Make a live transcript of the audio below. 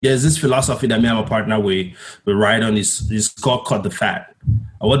there's this philosophy that me and my partner we ride on is called cut the fat.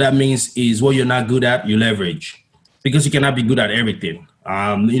 And what that means is what you're not good at, you leverage, because you cannot be good at everything.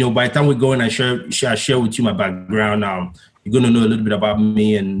 By the time we go and I share with you my background, you're going to know a little bit about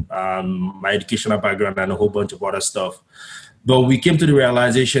me and my educational background and a whole bunch of other stuff. But we came to the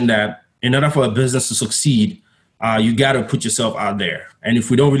realization that in order for a business to succeed, you got to put yourself out there. And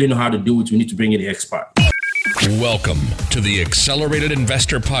if we don't really know how to do it, we need to bring in the expert. Welcome to the Accelerated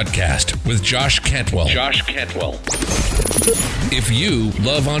Investor Podcast with Josh Cantwell. If you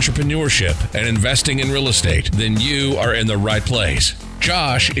love entrepreneurship and investing in real estate, then you are in the right place.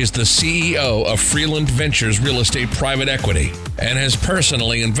 Josh is the CEO of Freeland Ventures Real Estate Private Equity and has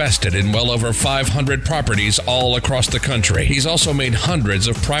personally invested in well over 500 properties all across the country. He's also made hundreds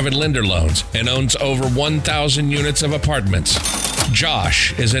of private lender loans and owns over 1,000 units of apartments.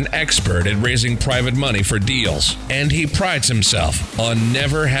 Josh is an expert at raising private money for deals, and he prides himself on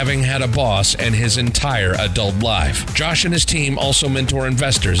never having had a boss in his entire adult life. Josh and his team also mentor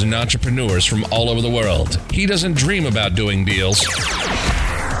investors and entrepreneurs from all over the world. He doesn't dream about doing deals.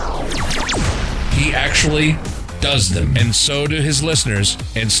 He actually does them, and so do his listeners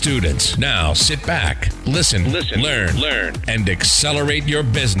and students. Now sit back, listen, learn, and accelerate your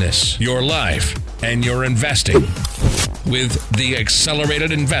business, your life, and your investing with the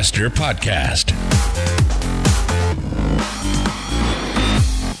Accelerated Investor Podcast.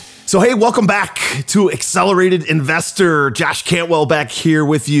 So, hey, welcome back to Accelerated Investor. Josh Cantwell back here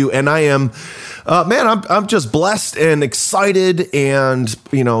with you, and I am, I'm just blessed and excited, and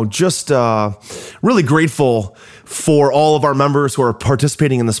just really grateful for all of our members who are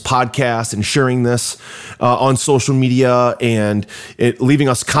participating in this podcast and sharing this on social media and leaving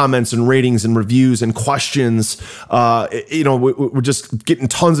us comments and ratings and reviews and questions. We're just getting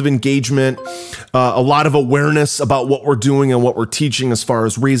tons of engagement, a lot of awareness about what we're doing and what we're teaching as far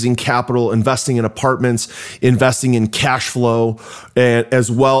as raising capital, investing in apartments, investing in cash flow, and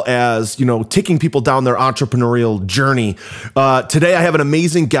as well as, taking people down their entrepreneurial journey. Today, I have an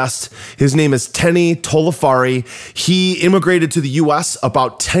amazing guest. His name is Tenny Tolofari. He immigrated to the U.S.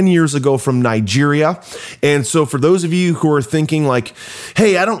 about 10 years ago from Nigeria. And so for those of you who are thinking like,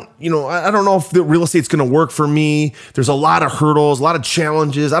 hey, I don't know if the real estate's going to work for me. There's a lot of hurdles, a lot of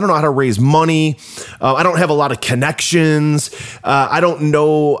challenges. I don't know how to raise money. I don't have a lot of connections. I don't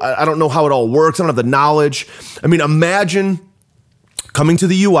know how it all works. I don't have the knowledge. I mean, imagine coming to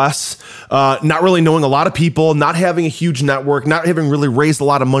the U.S., not really knowing a lot of people, not having a huge network, not having really raised a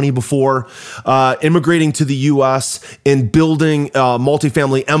lot of money before, immigrating to the U.S. and building a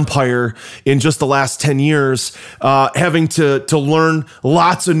multifamily empire in just the last 10 years, having to learn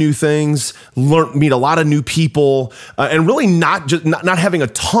lots of new things, meet a lot of new people, and really not having a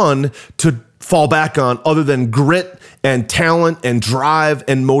ton to fall back on other than grit and talent and drive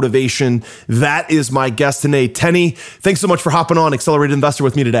and motivation. That is my guest today. Tenny, thanks so much for hopping on Accelerated Investor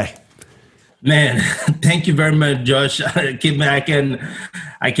with me today. Man, thank you very much, Josh. I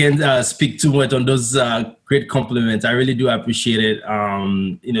can't speak too much on those great compliments. I really do appreciate it.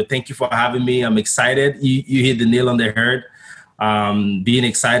 Thank you for having me. I'm excited. You hit the nail on the head. Being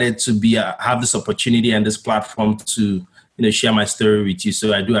excited to have this opportunity and this platform to share my story with you.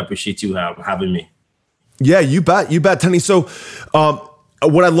 So I do appreciate you having me. Yeah, you bet, Tenny. So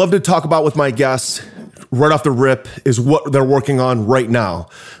what I love to talk about with my guests right off the rip is what they're working on right now,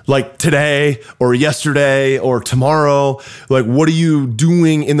 like today or yesterday or tomorrow. Like, what are you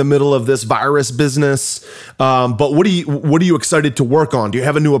doing in the middle of this virus business? But what are you excited to work on? Do you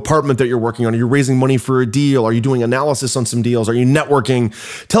have a new apartment that you're working on? Are you raising money for a deal? Are you doing analysis on some deals? Are you networking?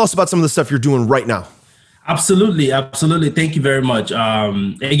 Tell us about some of the stuff you're doing right now. Absolutely. Thank you very much.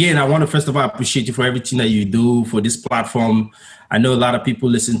 Again, I want to first of all appreciate you for everything that you do for this platform. I know a lot of people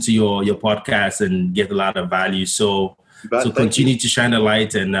listen to your podcast and get a lot of value. So continue to shine the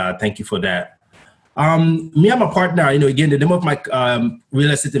light, and thank you for that. Me and my partner, again, the name of my real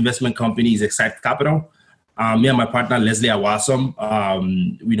estate investment company is Excite Capital. Me and my partner, Leslie Awasom,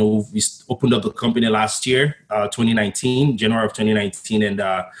 we opened up the company last year, 2019, January of 2019.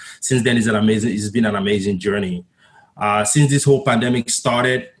 And since then, it's been an amazing journey. Since this whole pandemic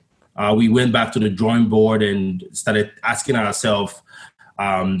started, we went back to the drawing board and started asking ourselves,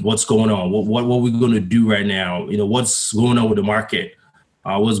 what's going on? What are we going to do right now? What's going on with the market?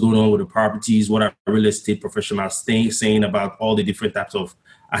 What's going on with the properties? What are real estate professionals saying about all the different types of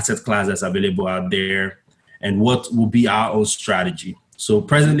asset classes available out there? And what will be our own strategy? So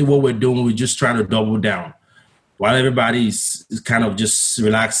presently what we're doing, we're just trying to double down. While everybody is kind of just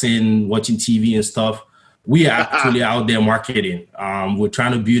relaxing, watching TV and stuff, we are actually out there marketing. We're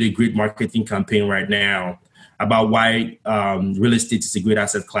trying to build a great marketing campaign right now. about why real estate is a great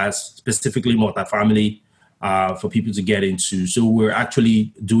asset class, specifically multifamily, for people to get into. So we're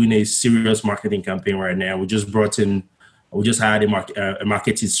actually doing a serious marketing campaign right now. We just hired a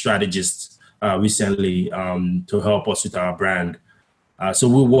marketing strategist recently to help us with our brand. So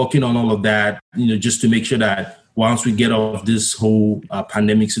we're working on all of that, just to make sure that once we get off this whole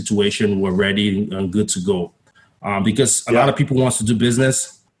pandemic situation, we're ready and good to go. Because a lot of people wants to do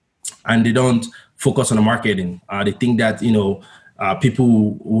business and they don't focus on the marketing. They think that,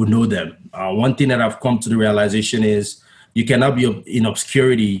 people will know them. One thing that I've come to the realization is you cannot be in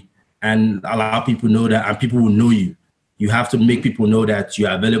obscurity and allow people know that, and people will know you. You have to make people know that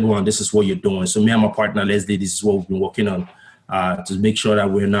you're available and this is what you're doing. So me and my partner, Leslie, this is what we've been working on to make sure that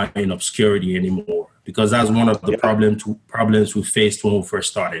we're not in obscurity anymore, because that's one of the problems we faced when we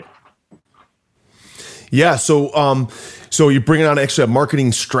first started. Yeah. So you're bringing on actually a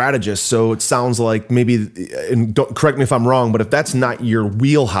marketing strategist. So it sounds like maybe, and don't correct me if I'm wrong, but if that's not your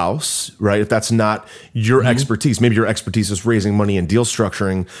wheelhouse, right? If that's not your expertise, maybe your expertise is raising money and deal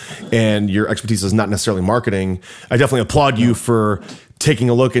structuring, and your expertise is not necessarily marketing. I definitely applaud you for taking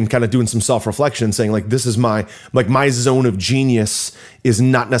a look and kind of doing some self-reflection, saying like, this is my zone of genius is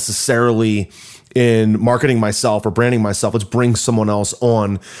not necessarily in marketing myself or branding myself. Let's bring someone else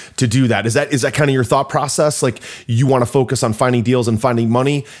on to do that. Is that kind of your thought process? Like, you want to focus on finding deals and finding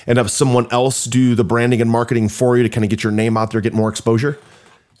money and have someone else do the branding and marketing for you to kind of get your name out there, get more exposure?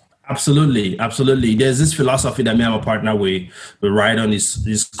 Absolutely. There's this philosophy that me and my partner we ride on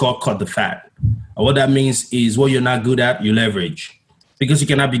is called cut the fat. And what that means is what you're not good at, you leverage, because you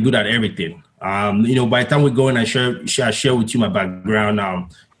cannot be good at everything. By the time we go in and share with you my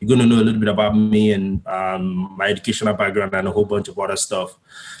background, you're going to know a little bit about me and my educational background and a whole bunch of other stuff.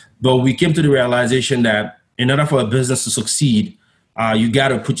 But we came to the realization that in order for a business to succeed, you got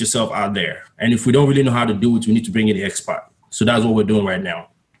to put yourself out there. And if we don't really know how to do it, we need to bring in the expert. So that's what we're doing right now.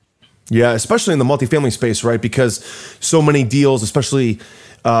 Yeah, especially in the multifamily space, right? Because so many deals, especially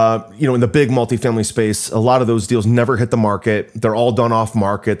in the big multifamily space, a lot of those deals never hit the market. They're all done off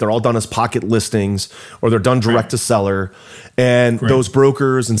market. They're all done as pocket listings, or they're done direct to seller. And those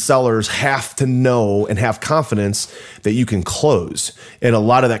brokers and sellers have to know and have confidence that you can close. And a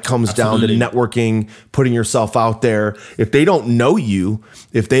lot of that comes down to networking, putting yourself out there. If they don't know you,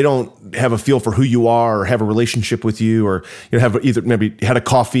 if they don't have a feel for who you are or have a relationship with you, or have either maybe had a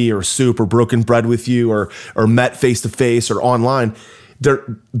coffee or soup or broken bread with you, or met face to face or online,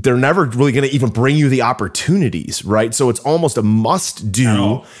 they're never really going to even bring you the opportunities, right? So it's almost a must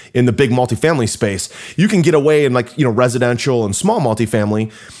do in the big multifamily space. You can get away in residential and small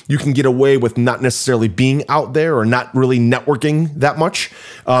multifamily. You can get away with not necessarily being out there or not really networking that much.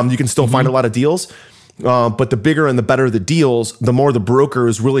 You can still find a lot of deals. But the bigger and the better the deals, the more the broker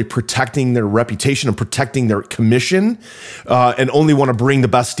is really protecting their reputation and protecting their commission, and only want to bring the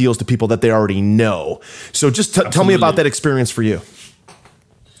best deals to people that they already know. So just tell me about that experience for you.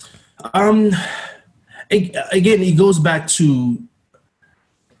 Again, it goes back to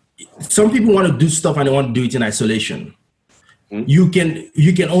some people want to do stuff and they want to do it in isolation. You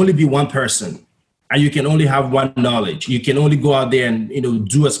can only be one person, and you can only have one knowledge. You can only go out there and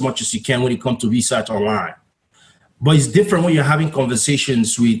do as much as you can when it comes to research online. But it's different when you're having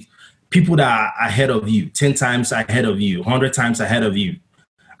conversations with people that are ahead of you, 10 times ahead of you, 100 times ahead of you,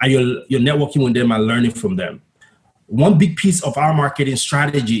 and you're networking with them and learning from them. One big piece of our marketing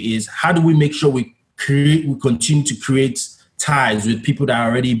strategy is how do we make sure we continue to create ties with people that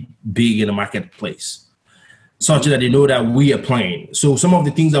are already big in the marketplace, such that they know that we are playing. So some of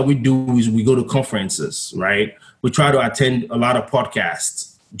the things that we do is we go to conferences, right? We try to attend a lot of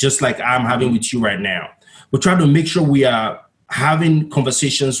podcasts, just like I'm having with you right now. We try to make sure we are having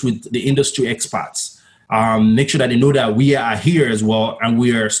conversations with the industry experts, make sure that they know that we are here as well and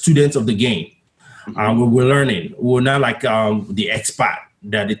we are students of the game. We're learning. We're not like the expert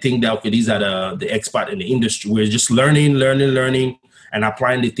that they think that, okay, these are the expert in the industry. We're just learning, and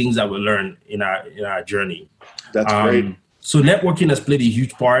applying the things that we learn in our journey. That's great. So networking has played a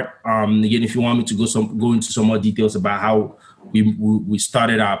huge part. Again, if you want me to go into some more details about how we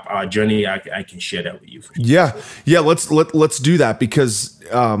started our journey, I can share that with you. Yeah. Let's do that, because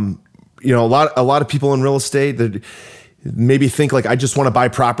a lot of people in real estate that maybe think like, I just want to buy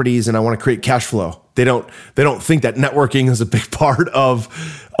properties and I want to create cash flow. They don't think that networking is a big part of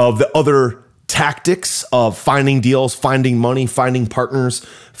the other tactics of finding deals, finding money, finding partners,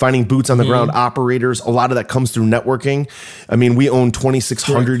 finding boots on the ground operators. A lot of that comes through networking. I mean, we own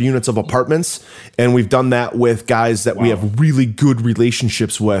 2,600 units of apartments, and we've done that with guys that we have really good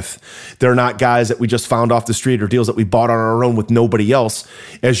relationships with. They're not guys that we just found off the street or deals that we bought on our own with nobody else.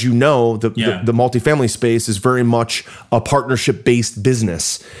 As you know, the multifamily space is very much a partnership-based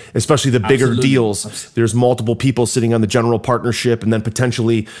business, especially the bigger deals. There's multiple people sitting on the general partnership, and then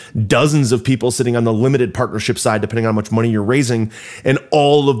potentially dozens of people sitting on the limited partnership side, depending on how much money you're raising. And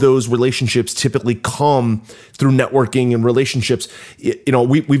all of those relationships typically come through networking and relationships.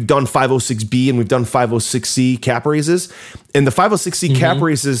 We've done 506B and we've done 506C cap raises, and the 506C cap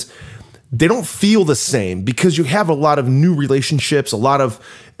raises, they don't feel the same because you have a lot of new relationships, a lot of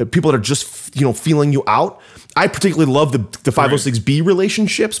people that are just, feeling you out. I particularly love the 506B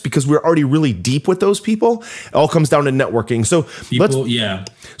relationships because we're already really deep with those people. It all comes down to networking. So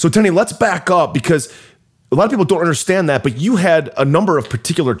Tenny, let's back up because a lot of people don't understand that, but you had a number of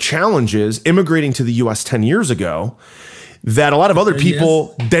particular challenges immigrating to the US 10 years ago that a lot of other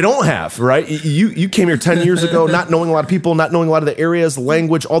people, they don't have, right? You came here 10 years ago, not knowing a lot of people, not knowing a lot of the areas,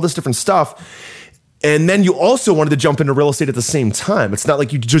 language, all this different stuff. And then you also wanted to jump into real estate at the same time. It's not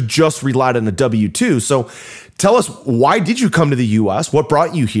like you just relied on a W-2. So tell us, why did you come to the US? What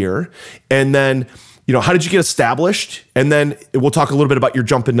brought you here? And then, how did you get established? And then we'll talk a little bit about your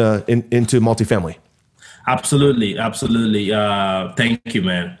jump into multifamily. Absolutely. Thank you,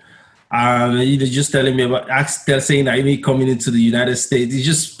 man. You're just telling me about saying that me coming into the United States. It's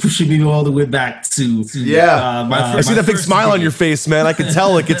just pushing me all the way back to I see that big smile on your face, man. I can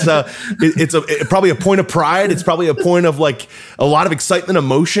tell it's probably a point of pride. It's probably a point of like a lot of excitement,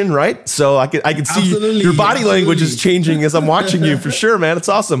 emotion, right? So I can see your body language is changing as I'm watching you for sure, man. It's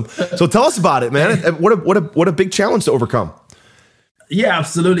awesome. So tell us about it, man. What a big challenge to overcome. Yeah,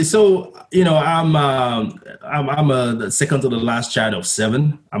 absolutely. So, I'm the second to the last child of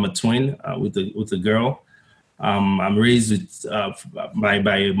 7. I'm a twin with a girl. I'm raised with by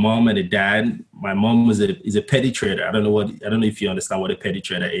a mom and a dad. My mom is a petty trader. I don't know if you understand what a petty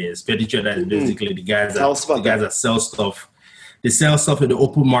trader is. Petty trader is basically the guys that sell stuff. They sell stuff in the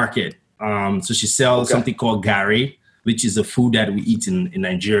open market. So she sells something called gari, which is a food that we eat in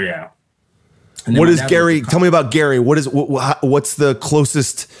Nigeria. What is Gary? Tell me about Gary. What's the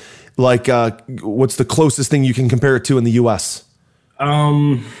closest, what's the closest thing you can compare it to in the U.S.?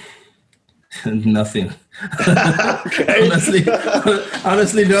 Nothing. Honestly,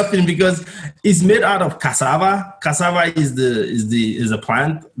 nothing, because it's made out of cassava. Cassava is a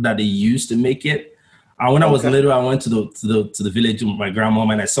plant that they use to make it. When I was little, I went to the village with my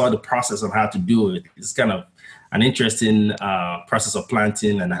grandmom and I saw the process of how to do it. It's kind of an interesting process of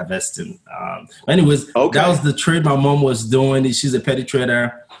planting and harvesting. That was the trade my mom was doing. She's a petty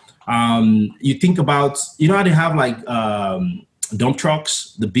trader. You think about, how they have like dump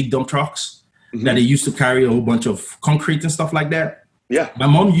trucks, the big dump trucks that they used to carry a whole bunch of concrete and stuff like that. Yeah. My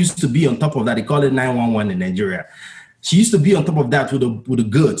mom used to be on top of that. They call it 911 in Nigeria. She used to be on top of that with the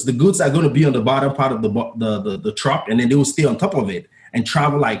goods. The goods are going to be on the bottom part of the truck, and then they will stay on top of it and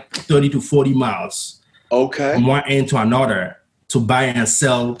travel like 30 to 40 miles. From one end to another to buy and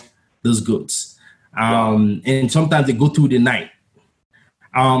sell those goods. And sometimes they go through the night.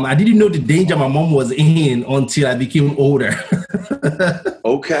 I didn't know the danger my mom was in until I became older.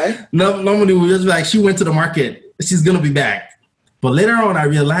 Normally we just like, she went to the market, she's going to be back. But later on, I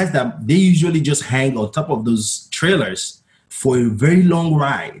realized that they usually just hang on top of those trailers for a very long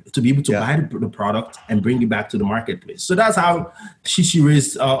ride to be able to buy the product and bring it back to the marketplace. So that's how she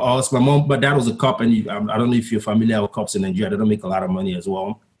raised us. My dad was a cop, and I don't know if you're familiar with cops in Nigeria. They don't make a lot of money as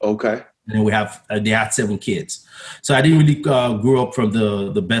well. Okay. And then they had 7 kids. So I didn't really grow up from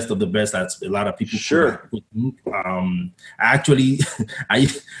the best of the best. That's a lot of people. Sure. I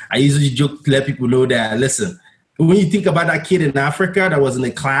usually joke to let people know that, listen, when you think about that kid in Africa that was in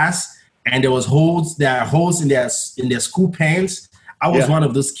the class, and there are holes in their school pants. I was one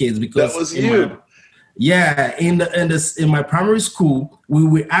of those kids because that was you. In my primary school, we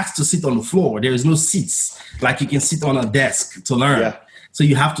were asked to sit on the floor. There is no seats like you can sit on a desk to learn. Yeah. So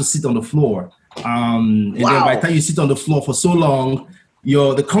you have to sit on the floor. And then by the time you sit on the floor for so long,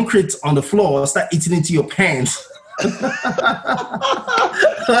 the concrete on the floor start eating into your pants.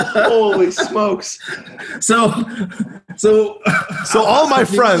 Holy smokes. So all my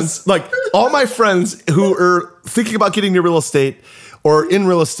friends who are thinking about getting into real estate or in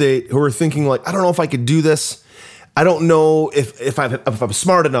real estate, who are thinking like, I don't know if I could do this. I don't know if I'm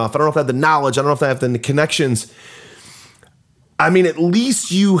smart enough. I don't know if I have the knowledge. I don't know if I have the connections. I mean, at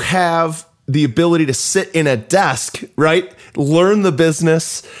least you have the ability to sit in a desk, right? Learn the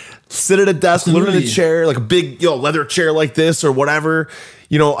business, sit at a desk, learn in a chair, like a big leather chair like this or whatever.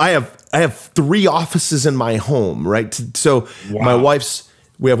 I have 3 offices in my home, right? So my wife's,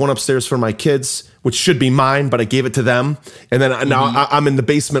 we have one upstairs for my kids, which should be mine, but I gave it to them. And then now I'm in the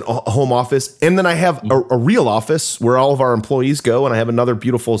basement home office. And then I have a real office where all of our employees go, and I have another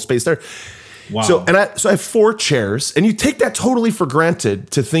beautiful space there. Wow. So I have 4 chairs, and you take that totally for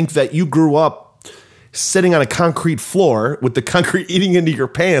granted to think that you grew up sitting on a concrete floor with the concrete eating into your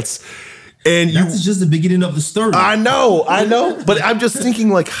pants. And that's just the beginning of the story. I know. But I'm just thinking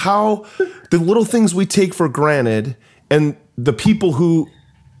like how the little things we take for granted and the people who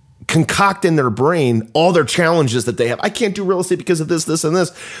concoct in their brain all their challenges that they have. I can't do real estate because of this, this, and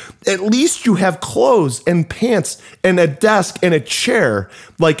this. At least you have clothes and pants and a desk and a chair.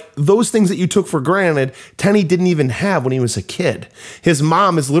 Like those things that you took for granted, Tenny didn't even have when he was a kid. His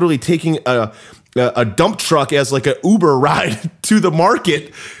mom is literally taking a dump truck as like an Uber ride to the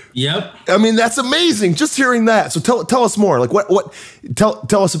market. Yep. I mean, that's amazing. Just hearing that. So tell us more. Like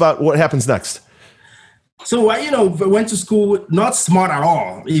tell us about what happens next. So I went to school, not smart at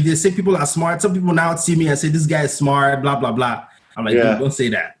all. If they say people are smart, some people now see me and say, this guy is smart, blah, blah, blah. I'm like, don't say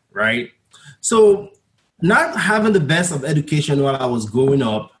that, right? So not having the best of education while I was growing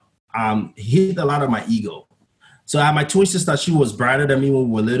up hit a lot of my ego. So I had my twin sister, she was brighter than me when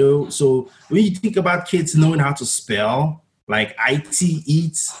we were little. So when you think about kids knowing how to spell, like IT,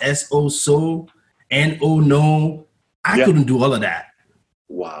 eats, SO, so, NO, no, I couldn't do all of that.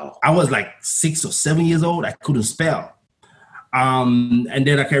 Wow. I was like 6 or 7 years old. I couldn't spell. And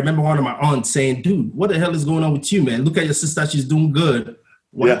then I can remember one of my aunts saying, dude, what the hell is going on with you, man? Look at your sister. She's doing good.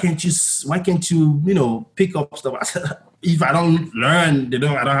 Why can't you pick up stuff? I said, if I don't learn, I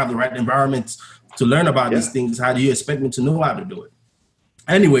don't have the right environment to learn about these things. How do you expect me to know how to do it?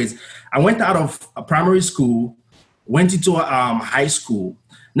 Anyways, I went out of a primary school, went into high school.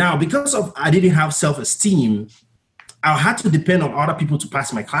 Now, because of I didn't have self-esteem, I had to depend on other people to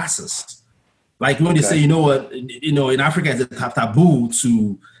pass my classes. Like when they say, in Africa, it's a taboo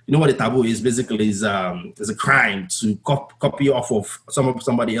to, what a taboo is basically is a crime to copy off of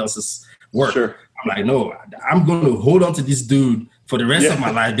somebody else's work. Sure. I'm like, no, I'm going to hold on to this dude for the rest of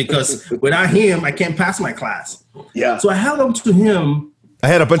my life because without him, I can't pass my class. Yeah. So I held on to him. I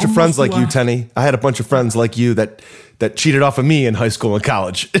had a bunch of friends like you, Tenny. I had a bunch of friends like you that cheated off of me in high school and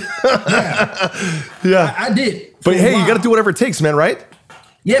college. I did. But hey, you got to do whatever it takes, man, right?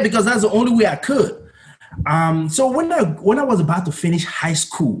 Yeah, because that's the only way I could. So when I was about to finish high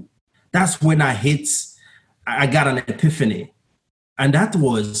school, that's when I got an epiphany. And that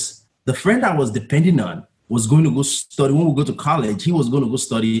was the friend I was depending on was going to go study. When we go to college, he was going to go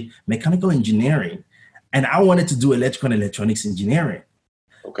study mechanical engineering. And I wanted to do electrical and electronics engineering.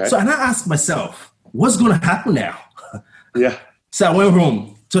 Okay. So, and I asked myself, what's going to happen now? Yeah. So I went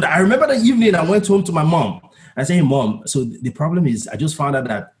home. So I remember the evening I went home to my mom. I said, hey, Mom, so the problem is I just found out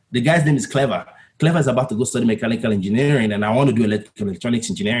that the guy's name is Clever. Clever is about to go study mechanical engineering, and I want to do electrical electronics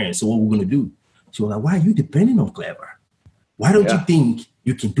engineering. So what we're going to do? She was like, why are you depending on Clever? Why don't you think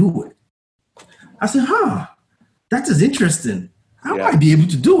you can do it? I said, that is interesting. I might be able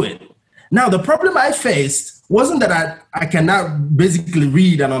to do it. Now, the problem I faced wasn't that I cannot basically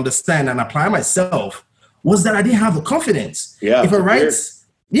read and understand and apply myself, was that I didn't have the confidence. Yeah.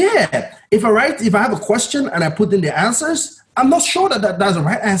 If I have a question and I put in the answers, I'm not sure that that's the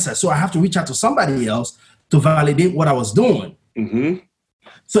right answer. So I have to reach out to somebody else to validate what I was doing. Mm-hmm.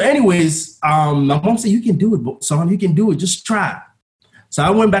 So anyways, my mom said, you can do it, son, you can do it. Just try. So I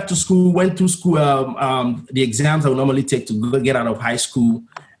went back to school, went through school, the exams I would normally take to get out of high school.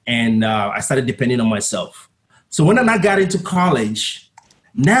 And I started depending on myself. So when I got into college,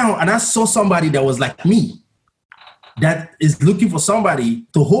 and I saw somebody that was like me, that is looking for somebody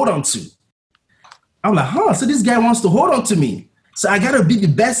to hold on to. I'm like, so this guy wants to hold on to me. So I got to be the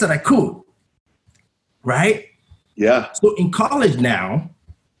best that I could. Right? Yeah. So in college now,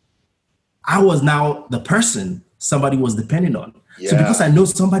 I was now the person somebody was depending on. Yeah. So because I know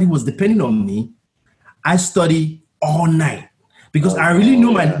somebody was depending on me, I study all night. Because I really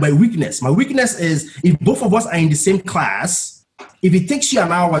know my weakness. My weakness is if both of us are in the same class, if it takes you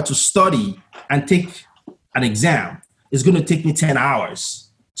an hour to study and take an exam, it's going to take me 10 hours.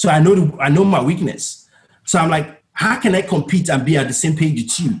 So I know my weakness. So I'm like, how can I compete and be at the same page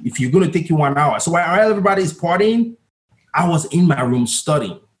with you if you're going to take you 1 hour? So while everybody is partying, I was in my room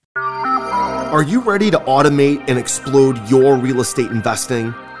studying. Are you ready to automate and explode your real estate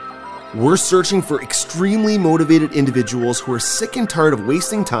investing? We're searching for extremely motivated individuals who are sick and tired of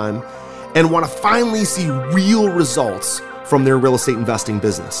wasting time and want to finally see real results from their real estate investing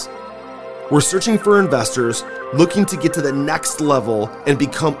business. We're searching for investors looking to get to the next level and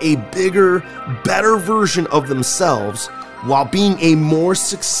become a bigger, better version of themselves while being a more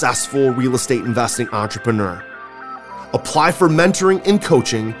successful real estate investing entrepreneur. Apply for mentoring and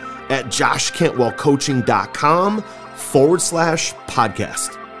coaching at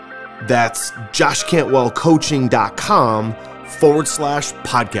joshcantwellcoaching.com/podcast. That's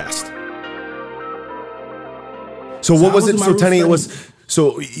joshcantwellcoaching.com/podcast. So what was it? So Tenny, it was,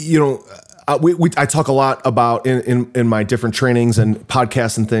 so, you know, I talk a lot about in my different trainings and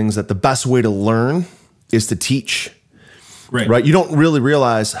podcasts and things that the best way to learn is to teach. Right. You don't really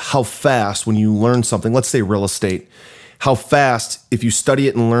realize how fast when you learn something, let's say real estate, how fast, if you study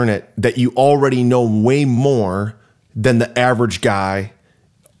it and learn it, that you already know way more than the average guy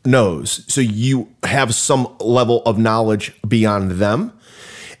knows. So you have some level of knowledge beyond them.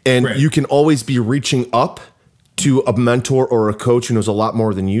 And you can always be reaching up to a mentor or a coach who knows a lot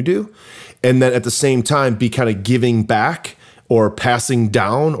more than you do. And then at the same time, be kind of giving back or passing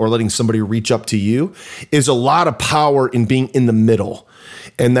down or letting somebody reach up to you is a lot of power in being in the middle.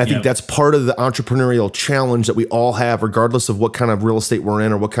 And I think that's part of the entrepreneurial challenge that we all have, regardless of what kind of real estate we're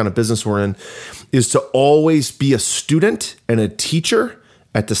in or what kind of business we're in, is to always be a student and a teacher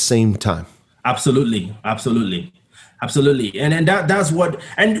at the same time. Absolutely. And that's what,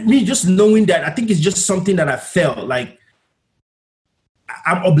 and me just knowing that, I think it's just something that I felt like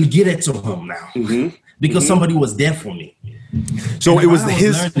I'm obligated to him now because somebody was there for me. So it was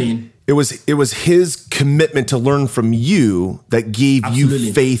it was his commitment to learn from you that gave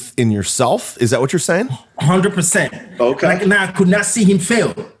you faith in yourself. Is that what you're saying? 100%. Okay. Like, now I could not see him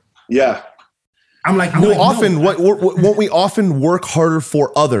fail. Yeah. I'm like, won't we often work harder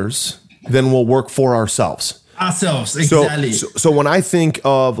for others than we'll work for ourselves? Exactly. So when I think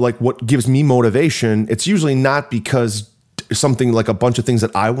of like what gives me motivation, it's usually not because something like a bunch of things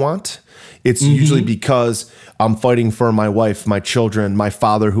that I want. It's usually because I'm fighting for my wife, my children, my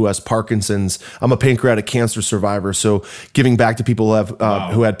father who has Parkinson's. I'm a pancreatic cancer survivor. So giving back to people who have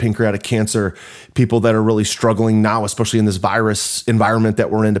who had pancreatic cancer, people that are really struggling now, especially in this virus environment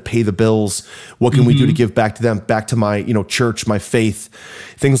that we're in, to pay the bills. What can we do to give back to them, back to my, church, my faith,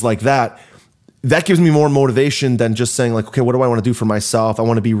 things like that. That gives me more motivation than just saying like, okay, what do I want to do for myself? I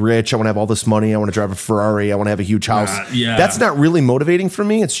want to be rich. I want to have all this money. I want to drive a Ferrari. I want to have a huge house. That's not really motivating for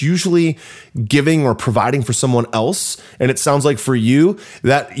me. It's usually giving or providing for someone else. And it sounds like for you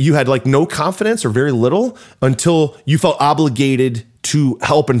that you had like no confidence or very little until you felt obligated to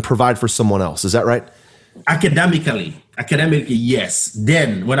help and provide for someone else. Is that right? Academically, yes.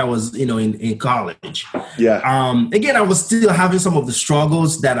 Then when I was, in college, again, I was still having some of the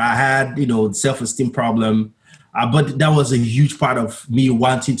struggles that I had, self-esteem problem. But that was a huge part of me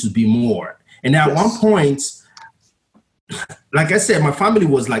wanting to be more. And at one point, like I said, my family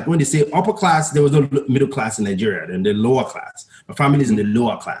was like, when they say upper class, there was no middle class in Nigeria and the lower class. My family is in the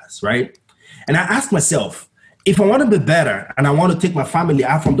lower class, right? And I asked myself, if I want to be better and I want to take my family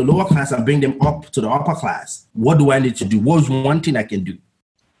out from the lower class and bring them up to the upper class, what do I need to do? What is one thing I can do?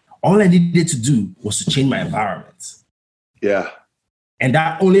 All I needed to do was to change my environment. Yeah. And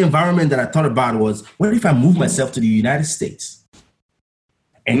that only environment that I thought about was, what if I move myself to the United States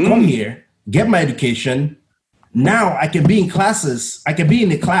and come here, get my education? Now I can be in classes. I can be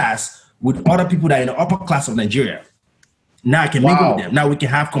in a class with other people that are in the upper class of Nigeria. Now I can mingle with them. Now we can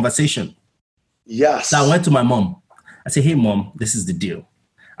have conversation. Yes. So I went to my mom. I said, hey, mom, this is the deal.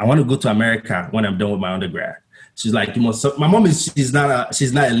 I want to go to America when I'm done with my undergrad. She's like, my mom she's not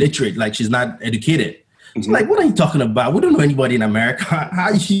illiterate. Like, she's not educated. She's like, what are you talking about? We don't know anybody in America.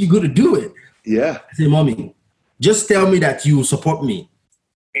 How are you going to do it? Yeah. I said, mommy, just tell me that you support me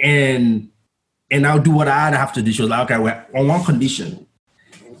and I'll do what I have to do. She was like, okay, well, on one condition.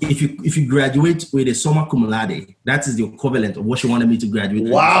 If you graduate with a summa cum laude, that is the equivalent of what she wanted me to graduate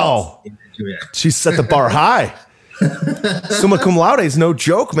with. Wow. She set the bar high. Summa cum laude is no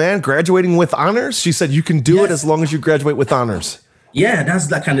joke, man. Graduating with honors. She said you can do it as long as you graduate with honors. Yeah, that's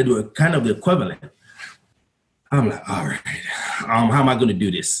that kind of the equivalent. I'm like, all right, how am I going to do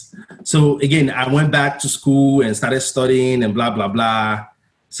this? So again, I went back to school and started studying and blah, blah, blah.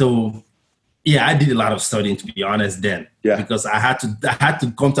 So yeah, I did a lot of studying, to be honest, then. Yeah. Because I had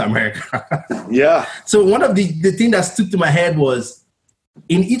to come to America. Yeah. So one of the thing that stuck to my head was,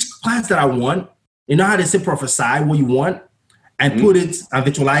 in each class that I want, you know how they say prophesy what you want and put it and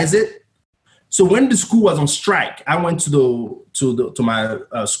visualize it. So when the school was on strike, I went to my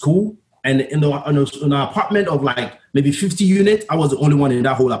school, and in an apartment of like maybe 50 units, I was the only one in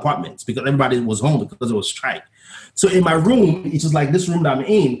that whole apartment because everybody was home because it was strike. So in my room, it was like this room that I'm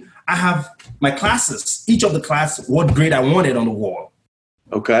in, I have my classes, each of the class, what grade I wanted on the wall.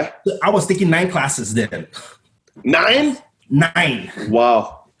 Okay. So I was taking 9 classes then. 9? 9.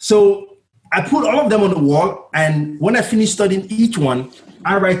 Wow. So I put all of them on the wall, and when I finish studying each one,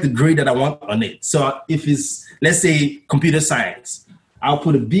 I write the grade that I want on it. So if it's, let's say, computer science, I'll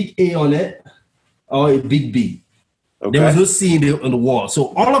put a big A on it or a big B. Okay. There was no C on the wall.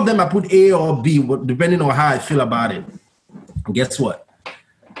 So all of them I put A or B, depending on how I feel about it. And guess what?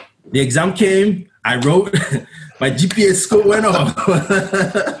 The exam came, I wrote, my GPA score went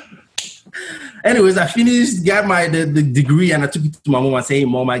up. Anyways, I finished, got the degree, and I took it to my mom and said, hey,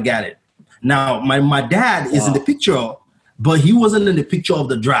 Mom, I got it. Now, my dad is in the picture, but he wasn't in the picture of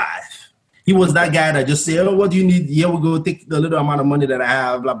the drive. He was that guy that just said, oh, what do you need? Here we go, take the little amount of money that I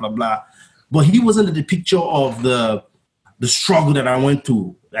have, blah, blah, blah. But he wasn't in the picture of the struggle that I went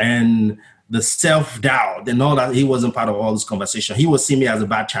through and the self-doubt and all that. He wasn't part of all this conversation. He was seeing me as a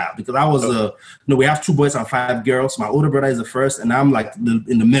bad child because I was, we have 2 boys and 5 girls. My older brother is the first, and I'm like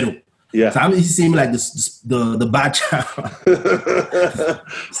in the middle. Yeah. So he's seeing me like the bad child.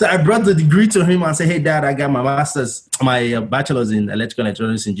 So I brought the degree to him and said, hey, Dad, I got my master's, my bachelor's in electrical and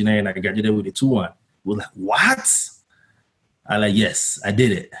electronics engineering. I graduated with a 2-1. He was like, what? I like, yes, I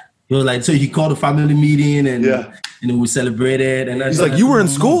did it. He was like, so he called a family meeting and we celebrated. And he's like, you were in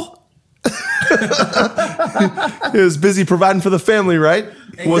school? He was busy providing for the family, right?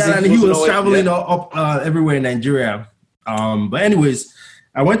 Exactly. He was traveling up everywhere in Nigeria. But anyways,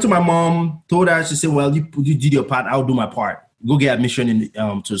 I went to my mom, told her, she said, well, you did your part, I'll do my part. Go get admission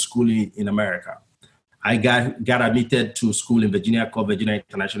to school in America. I got admitted to school in Virginia called Virginia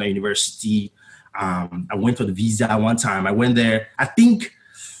International University. I went for the visa one time. I went there. I think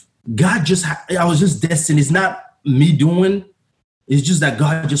I was just destined. It's not me doing, it's just that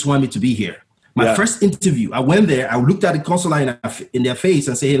God just wanted me to be here. My first interview, I went there, I looked at the consular in their face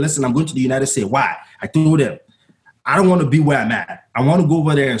and said, hey, listen, I'm going to the United States. Why? I told them, I don't want to be where I'm at. I want to go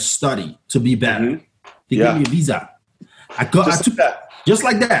over there and study to be better. Mm-hmm. They gave me a visa. I took that. Just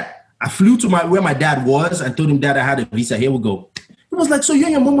like that. I flew to where my dad was and told him, Dad, I had a visa. Here we go. He was like, so you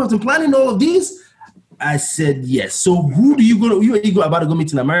and your mom have been planning all of these? I said, yes. So who are you about to go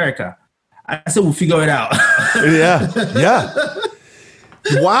meet in America? I said, we'll figure it out. Yeah.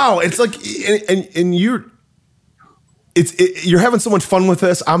 Wow. It's like, and you're having so much fun with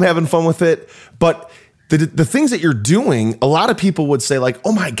this. I'm having fun with it. But the things that you're doing, a lot of people would say like,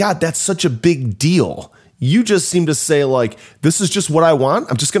 oh my God, that's such a big deal. You just seem to say like, this is just what I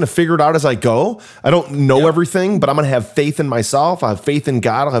want. I'm just going to figure it out as I go. I don't know everything, but I'm going to have faith in myself. I have faith in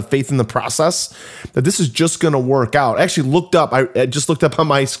God. I'll have faith in the process that this is just going to work out. I actually I just looked up on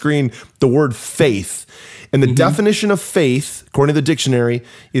my screen the word faith. And the definition of faith, according to the dictionary,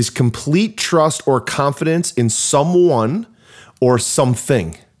 is complete trust or confidence in someone or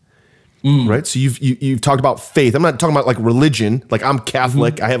something. Right. So you've talked about faith. I'm not talking about like religion. Like I'm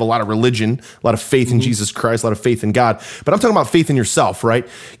Catholic. I have a lot of religion, a lot of faith in Jesus Christ, a lot of faith in God. But I'm talking about faith in yourself, right?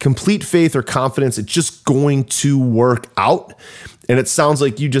 Complete faith or confidence. It's just going to work out. And it sounds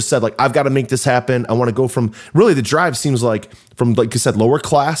like you just said, like, I've got to make this happen. I want to go from, really the drive seems like from, like you said, lower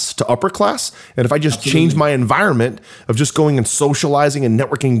class to upper class. And if I just change my environment of just going and socializing and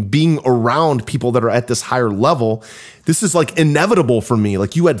networking, being around people that are at this higher level, this is like inevitable for me.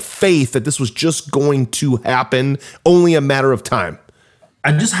 Like you had faith that this was just going to happen, only a matter of time.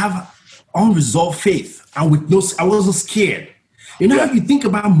 I just have unresolved faith. I wasn't scared. You know how you think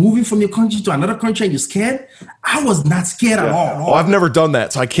about moving from your country to another country and you're scared? I was not scared at all. Oh, I've never done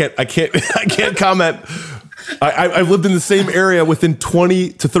that, so I can't comment. I've lived in the same area within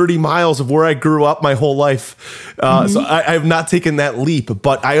 20 to 30 miles of where I grew up my whole life. So I have not taken that leap,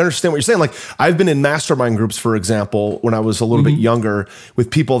 but I understand what you're saying. Like I've been in mastermind groups, for example, when I was a little bit younger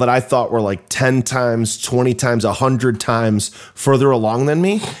with people that I thought were like 10 times, 20 times, 100 times further along than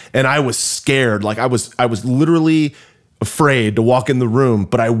me. And I was scared. Like I was literally afraid to walk in the room,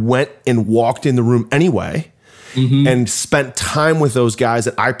 but I went and walked in the room anyway and spent time with those guys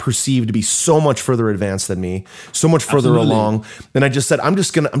that I perceived to be so much further advanced than me, so much further along. And I just said, I'm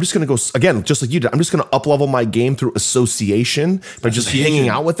just gonna go again, just like you did. I'm just gonna up level my game through association by just hanging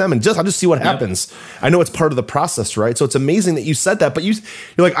out with them and I'll just see what happens. I know it's part of the process, right? So it's amazing that you said that, but you're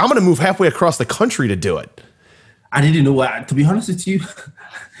like, I'm gonna move halfway across the country to do it. I didn't know what. To be honest with you,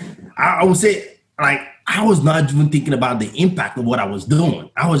 I would say like. I was not even thinking about the impact of what I was doing.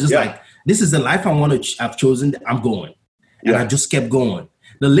 I was just like, this is the life I want to have chosen. I'm going. And I just kept going.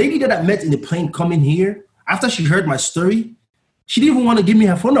 The lady that I met in the plane coming here, after she heard my story, she didn't even want to give me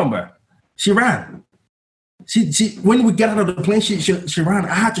her phone number. She ran. She when we got out of the plane, she ran.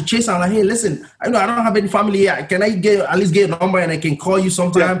 I had to chase her. I'm like, hey, listen, I don't have any family here. Can I at least get a number and I can call you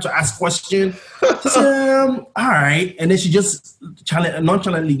sometime to ask questions? She said, all right. And then she just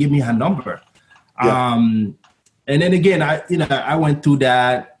nonchalantly gave me her number. And then again, I went through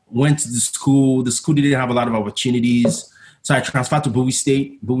that. went to the school. The school didn't have a lot of opportunities. So I transferred to Bowie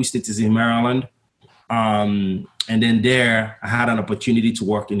State. Bowie State is in Maryland. And then there, I had an opportunity to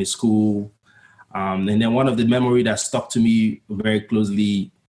work in the school. And then one of the memory that stuck to me very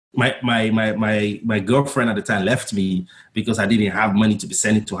closely, my girlfriend at the time left me because I didn't have money to be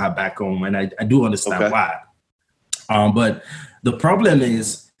sending to her back home. And I do understand why. But the problem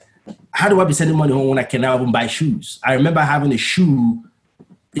is, how do I be sending money home when I cannot even buy shoes? I remember having a shoe.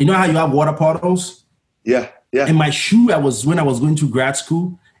 You know how you have water bottles? Yeah. In my shoe, when I was going to grad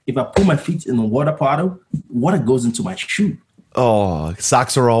school, if I put my feet in the water bottle, water goes into my shoe. Oh,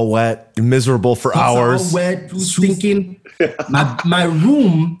 socks are all wet, miserable for hours. All wet, stinking. My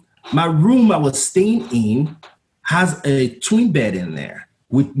room I was staying in has a twin bed in there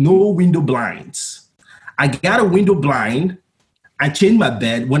with no window blinds. I got a window blind. I changed my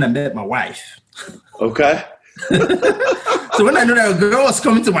bed when I met my wife. Okay. So when I knew that a girl was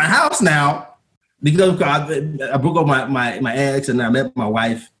coming to my house now, because I broke up my ex and I met my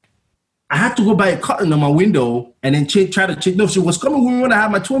wife, I had to go buy a curtain on my window and then try to change. No, she was coming when I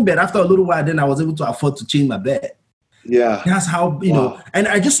had my twin bed. After a little while, then I was able to afford to change my bed. Yeah. That's how, you know, and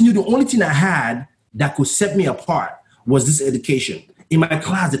I just knew the only thing I had that could set me apart was this education. In my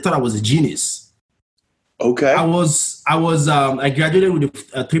class, they thought I was a genius. Okay. I graduated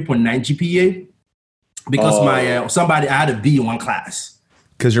with a 3.9 GPA because I had a B in one class.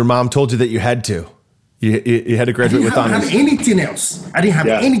 Because your mom told you that you had to. You had to graduate with honors. I didn't have anything else. I didn't have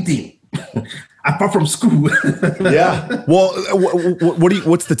anything apart from school. Yeah. Well,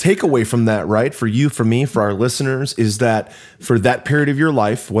 what's the takeaway from that, right? For you, for me, for our listeners, is that for that period of your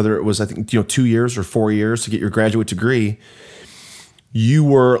life, whether it was, I think, 2 years or 4 years to get your graduate degree, you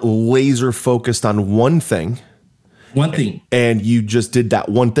were laser focused on one thing. One thing. And you just did that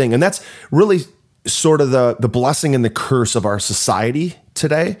one thing. And that's really sort of the blessing and the curse of our society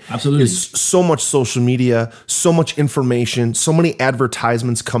today. Absolutely. Is so much social media, so much information, so many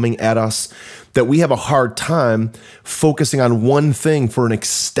advertisements coming at us that we have a hard time focusing on one thing for an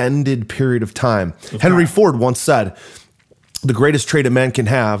extended period of time. Okay. Henry Ford once said, the greatest trait a man can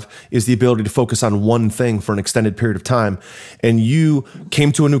have is the ability to focus on one thing for an extended period of time. And you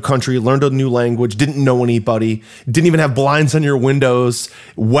came to a new country, learned a new language, didn't know anybody, didn't even have blinds on your windows,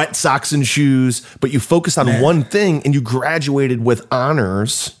 wet socks and shoes, but you focused on one thing and you graduated with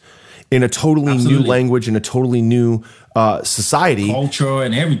honors in a totally new language, in a totally new society. Culture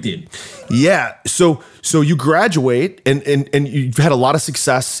and everything. Yeah. So you graduate and you've had a lot of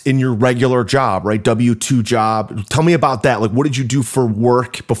success in your regular job, right? W-2 job. Tell me about that. Like, what did you do for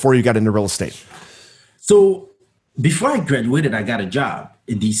work before you got into real estate? So before I graduated, I got a job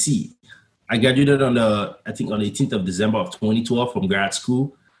in DC. I graduated on the 18th of December of 2012 from grad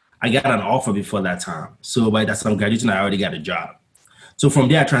school. I got an offer before that time. So by that time I'm graduating, I already got a job. So from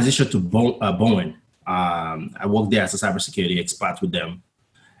there, I transitioned to Bowen. I worked there as a cybersecurity expert with them.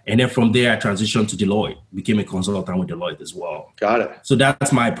 And then from there, I transitioned to Deloitte, became a consultant with Deloitte as well. Got it. So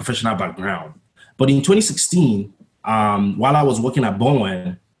that's my professional background. But in 2016, while I was working at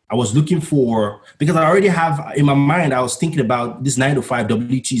Bowen, I was looking for, because I already have in my mind, I was thinking about this 9 to 5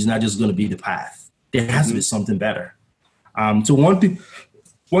 W2 is not just going to be the path. There has to be something better. So one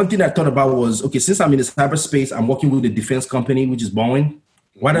thing I thought about was, okay, since I'm in the cyberspace, I'm working with a defense company, which is Boeing.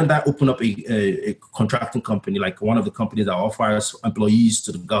 Why don't I open up a contracting company, like one of the companies that offers employees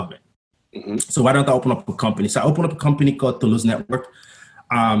to the government? Mm-hmm. So why don't I open up a company? So I opened up a company called Toulouse Network,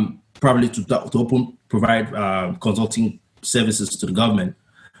 probably to provide consulting services to the government.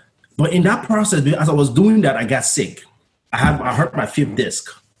 But in that process, as I was doing that, I got sick. I hurt my fifth disc,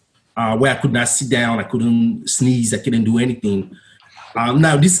 where I could not sit down, I couldn't sneeze, I couldn't do anything.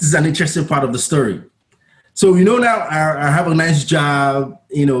 Now, this is an interesting part of the story. So, now I have a nice job,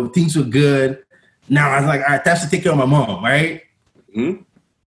 things were good. Now I was like, all right, I have to take care of my mom, right? Mm-hmm.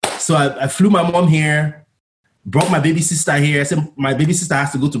 So I flew my mom here, brought my baby sister here. I said, my baby sister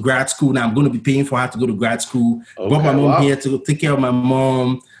has to go to grad school. Now I'm going to be paying for her to go to grad school. Okay, brought my mom here to take care of my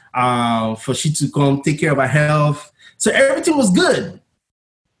mom, for she to come take care of her health. So everything was good.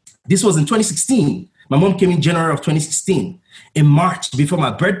 This was in 2016. My mom came in January of 2016. In March, before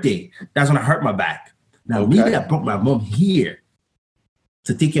my birthday, that's when I hurt my back. Now, me that brought my mom here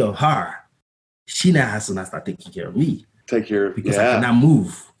to take care of her, she now has to now start taking care of me. Because I cannot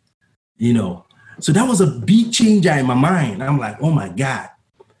move, So that was a big change in my mind. I'm like, oh my God,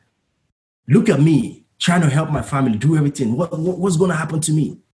 look at me trying to help my family do everything. What's going to happen to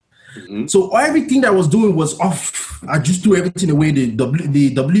me? Mm-hmm. So everything that I was doing was off. I just threw everything away. The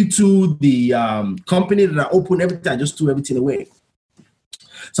W2, the company that I opened, everything, I just threw everything away.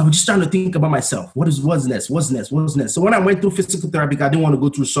 So I'm just trying to think about myself. What's next? So when I went through physical therapy, I didn't want to go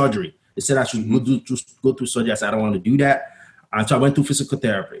through surgery. They said I should go through surgery. I said, I don't want to do that. So I went through physical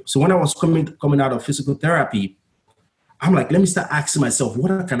therapy. So when I was coming out of physical therapy, I'm like, let me start asking myself,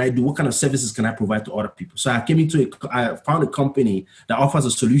 what can I do? What kind of services can I provide to other people? So I found a company that offers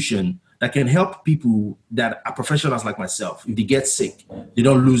a solution that can help people that are professionals like myself. If they get sick, they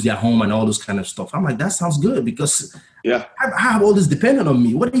don't lose their home and all those kind of stuff. I'm like, that sounds good, because I have all this dependent on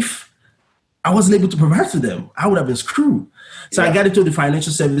me. What if I wasn't able to provide for them? I would have been screwed. So I got into the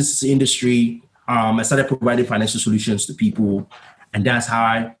financial services industry. I started providing financial solutions to people. And that's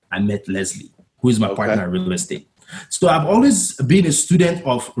how I met Leslie, who is my partner in real estate. So I've always been a student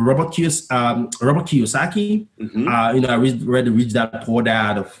of Robert Kiyosaki. I read the Rich Dad Poor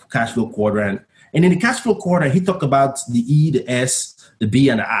Dad of Cash Flow Quadrant. And in the Cash Flow Quadrant, he talked about the E, the S, the B,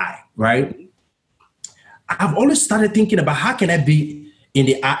 and the I, right? I've always started thinking about how can I be in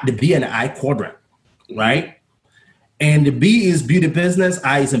the B and the I quadrant, right? And the B is build a business,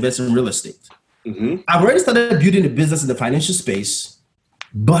 I is invest in real estate. I've already started building a business in the financial space,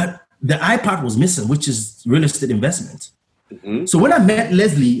 but the I part was missing, which is real estate investment. So when I met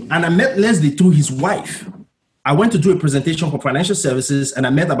Leslie, and I met Leslie through his wife, I went to do a presentation for financial services, and I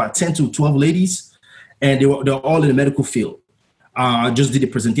met about 10 to 12 ladies, and they were all in the medical field. I just did a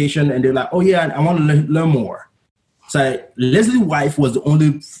presentation, and they're like, oh yeah, I want to learn more. So Leslie's wife was the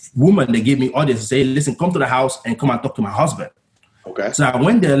only woman that gave me audience to say, listen, come to the house and come and talk to my husband. Okay. So I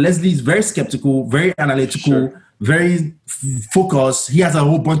went there. Leslie is very skeptical, very analytical, very focused. He has a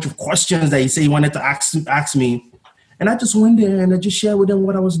whole bunch of questions that he said he wanted to ask me. And I just went there and I just shared with him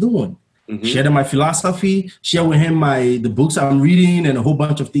what I was doing. Shared my philosophy, shared with him the books I'm reading and a whole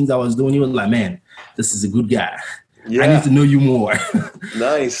bunch of things I was doing. He was like, man, this is a good guy. I need to know you more.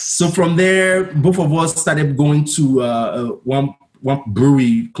 Nice. So from there, both of us started going to one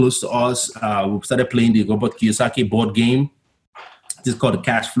brewery close to us. We started playing the Robert Kiyosaki board game. This is called the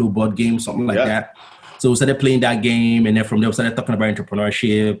Cash Flow board game, something like that. So we started playing that game, and then from there we started talking about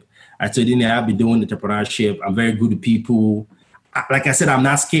entrepreneurship. I told him I've been doing entrepreneurship. I'm very good at people. Like I said, I'm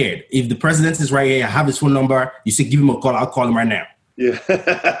not scared. If the president is right here, I have his phone number. You say, give him a call. I'll call him right now. Yeah.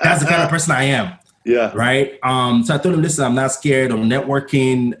 That's the kind of person I am. Yeah. Right. So I told him, listen, I'm not scared of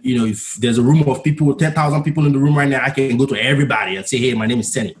networking. You know, if there's a room of people, 10,000 people in the room right now, I can go to everybody and say, hey, my name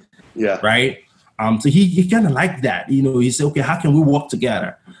is Tenny. Yeah. Right. So he kind of liked that. You know, he said, okay, how can we work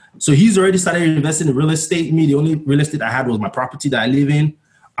together? So he's already started investing in real estate. Me, the only real estate I had was my property that I live in.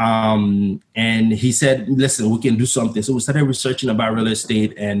 And he said, listen, we can do something. So we started researching about real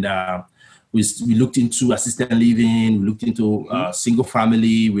estate, and we looked into assisted living, we looked into single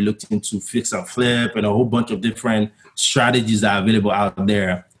family, we looked into fix and flip, and a whole bunch of different strategies that are available out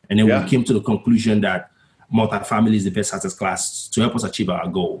there. And then we came to the conclusion that multifamily is the best asset class to help us achieve our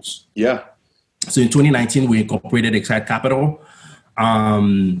goals. Yeah. So in 2019, we incorporated Excite Capital.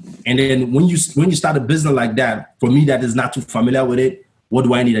 And then when you start a business like that, for me, that is not too familiar with it. What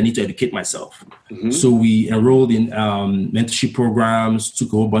do I need? I need to educate myself. So we enrolled in mentorship programs, took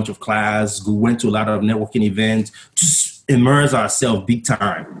a whole bunch of classes, we went to a lot of networking events, just immerse ourselves big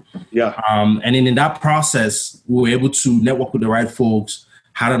time. Yeah. And then in that process, we were able to network with the right folks,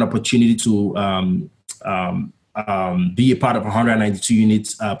 had an opportunity to be a part of 192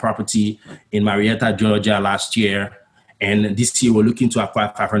 units property in Marietta, Georgia last year. And this year we're looking to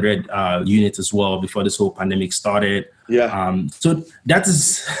acquire 500 units as well before this whole pandemic started. Yeah. So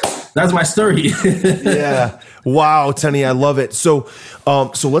that's my story. Yeah. Wow, Tenny, I love it. So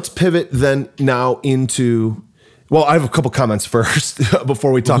let's pivot then now into, well, I have a couple comments first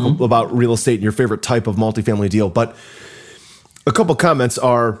before we talk about real estate and your favorite type of multifamily deal. But a couple comments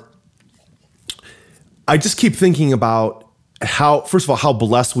are, I just keep thinking about how, first of all, how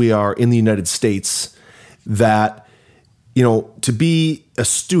blessed we are in the United States that, you know, to be a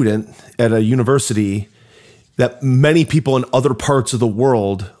student at a university that many people in other parts of the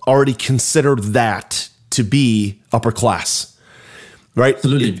world already consider that to be upper class, right?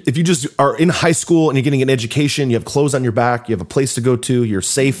 Absolutely. If you just are in high school and you're getting an education, you have clothes on your back, you have a place to go to, you're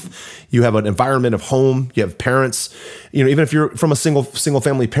safe, you have an environment of home, you have parents, you know, even if you're from a single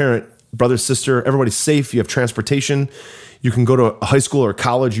family parent, brother, sister, everybody's safe, you have transportation, you can go to a high school or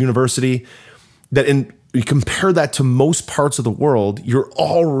college, university, you compare that to most parts of the world, you're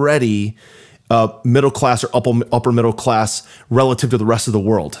already middle class or upper middle class relative to the rest of the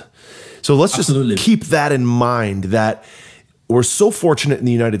world. So let's just keep that in mind, that we're so fortunate in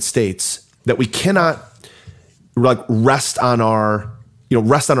the United States that we cannot rest on our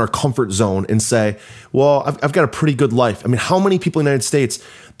rest on our comfort zone and say, well, I've got a pretty good life. I mean, how many people in the United States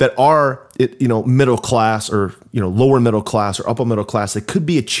that are, middle class or, lower middle class or upper middle class, that could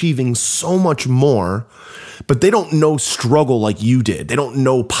be achieving so much more, but they don't know struggle like you did. They don't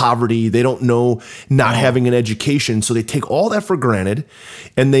know poverty. They don't know not having an education. So they take all that for granted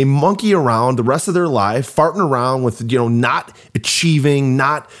and they monkey around the rest of their life, farting around with, not achieving,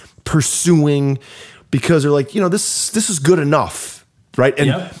 not pursuing, because they're like, this is good enough, right?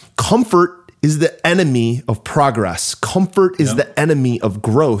 And comfort is the enemy of progress. Comfort is the enemy of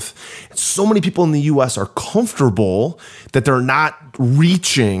growth. And so many people in the U.S. are comfortable that they're not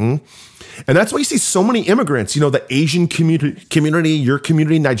reaching. And that's why you see so many immigrants, the Asian community, your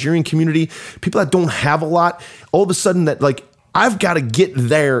community, Nigerian community, people that don't have a lot, all of a sudden that like, I've got to get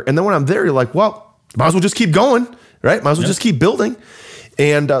there. And then when I'm there, you're like, well, might as well just keep going, right? Might as well just keep building.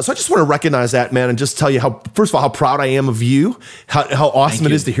 And so I just want to recognize that, man, and just tell you first of all, how proud I am of you, how awesome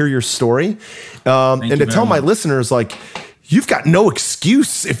it is to hear your story. And to tell my listeners, like, you've got no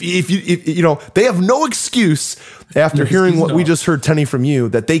excuse if they have no excuse after hearing what we just heard, Tenny, from you,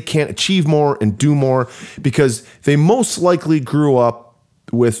 that they can't achieve more and do more because they most likely grew up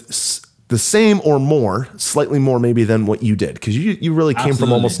with the same or more, slightly more maybe than what you did, because you really came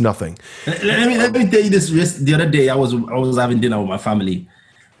from almost nothing. Let me tell you this. The other day, I was having dinner with my family.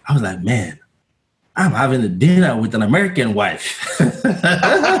 I was like, man, I'm having a dinner with an American wife.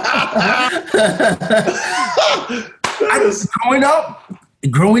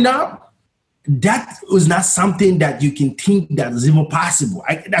 Growing up, that was not something that you can think that is even possible.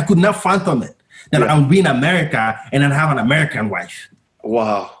 I could not fathom it, that I would be in America and then have an American wife.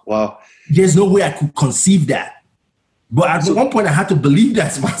 Wow. There's no way I could conceive that. But at one point, I had to believe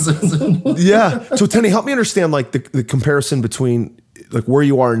that. Yeah. So, Tenny, help me understand like the comparison between like where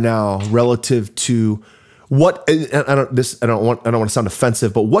you are now relative to what. I don't want to sound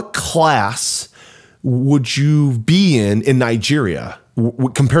offensive, but what class would you be in Nigeria?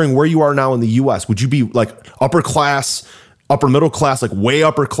 Comparing where you are now in the U.S., would you be like upper class, upper middle class, like way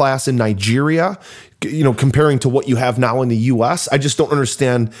upper class in Nigeria? Comparing to what you have now in the U.S., I just don't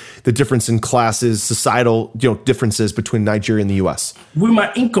understand the difference in classes, societal, differences between Nigeria and the U.S. With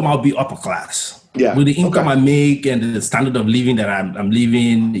my income, I'll be upper class. Yeah. With the income I make and the standard of living that I'm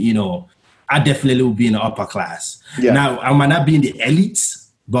living, I definitely will be in the upper class. Yeah. Now, I might not be in the elites,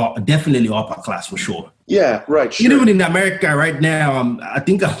 but definitely upper class for sure. Yeah, right. Sure. Even in America right now, I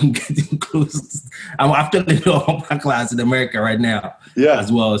think I'm getting close. I'm after the upper class in America right now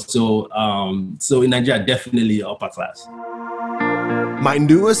as well. So in Nigeria, definitely upper class. My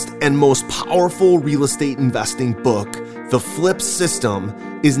newest and most powerful real estate investing book, The Flip System,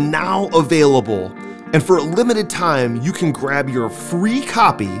 is now available. And for a limited time, you can grab your free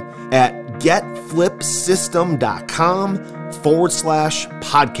copy at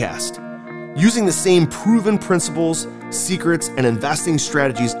getflipsystem.com/podcast. Using the same proven principles, secrets, and investing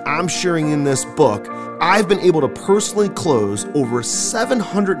strategies I'm sharing in this book, I've been able to personally close over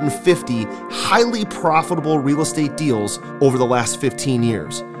 750 highly profitable real estate deals over the last 15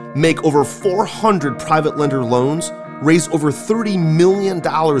 years, make over 400 private lender loans, raise over $30 million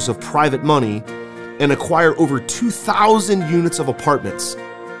of private money, and acquire over 2,000 units of apartments.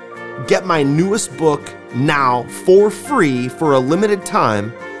 Get my newest book now for free for a limited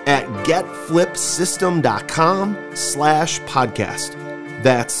time at getflipsystem.com/podcast.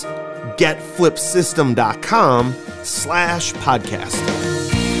 That's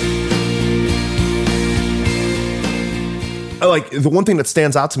getflipsystem.com/podcast. Like the one thing that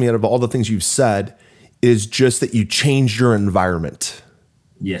stands out to me out of all the things you've said is just that you changed your environment.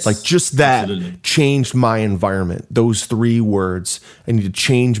 Yes. Like just that changed my environment. Those 3 words. I need to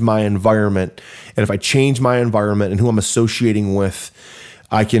change my environment. And if I change my environment and who I'm associating with,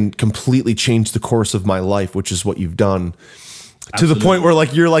 I can completely change the course of my life, which is what you've done. Absolutely. To the point where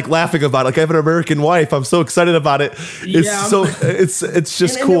like you're like laughing about it. Like I have an American wife. I'm so excited about it. It's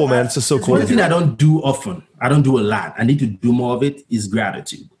just cool, man. It's just so cool. One thing I don't do often, I don't do a lot, I need to do more of it, is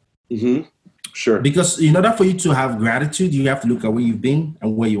gratitude. Mm-hmm. Sure. Because in order for you to have gratitude, you have to look at where you've been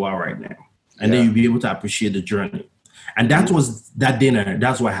and where you are right now. And then you'll be able to appreciate the journey. And that was that dinner.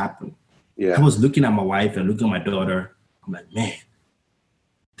 That's what happened. Yeah. I was looking at my wife and looking at my daughter. I'm like, man,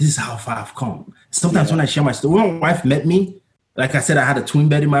 this is how far I've come. Sometimes when I share my story, when my wife met me, like I said, I had a twin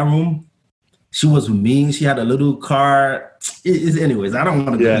bed in my room. She was with me. She had a little car. Anyways, I don't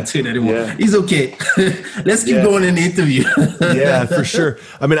want to go into it anymore. Yeah. It's okay. Let's keep going in the interview. Yeah, for sure.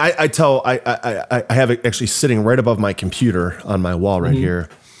 I mean, I have it actually sitting right above my computer on my wall right here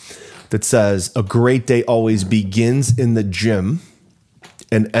that says, a great day always begins in the gym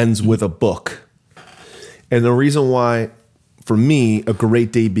and ends with a book. And the reason why for me, a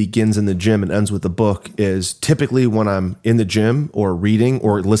great day begins in the gym and ends with a book is typically when I'm in the gym or reading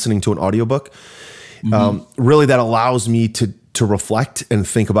or listening to an audiobook. Really that allows me to reflect and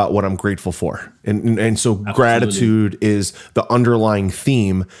think about what I'm grateful for. And so gratitude is the underlying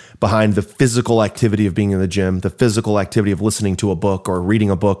theme behind the physical activity of being in the gym, the physical activity of listening to a book or reading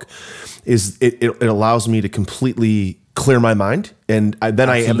a book is it allows me to completely clear my mind. And then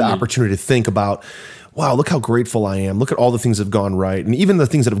I have the opportunity to think about, wow, look how grateful I am. Look at all the things that have gone right. And even the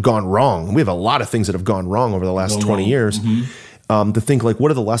things that have gone wrong. We have a lot of things that have gone wrong over the last 20 years. To think like,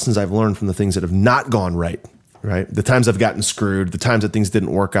 what are the lessons I've learned from the things that have not gone right? Right. The times I've gotten screwed, the times that things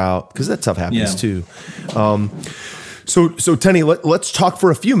didn't work out, because that stuff happens too. So Tenny, let's talk for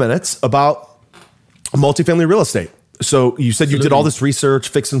a few minutes about multifamily real estate. So you said you did all this research,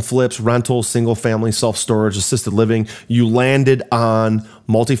 fix and flips, rental, single family, self-storage, assisted living. You landed on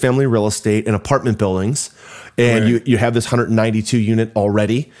multifamily real estate and apartment buildings, and you have this 192 unit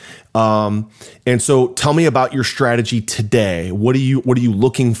already. And so tell me about your strategy today. What are you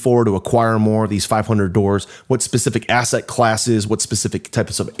looking for to acquire more of these 500 doors? What specific asset classes, what specific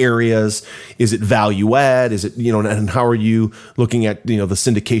types of areas? Is it value add? Is it, and how are you looking at, the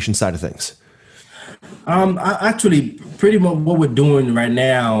syndication side of things? Actually, pretty much what we're doing right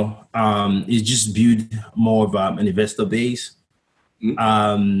now is just build more of an investor base.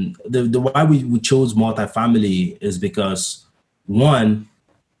 The why we chose multifamily is because, one,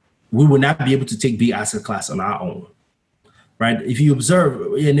 we will not be able to take big asset class on our own, right? If you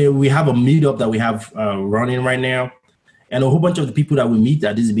observe, we have a meetup that we have running right now, and a whole bunch of the people that we meet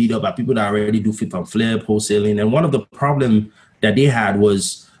at this meetup are people that already do flip and flip, wholesaling. And one of the problem that they had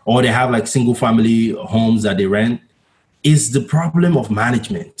was, or they have like single family homes that they rent, is the problem of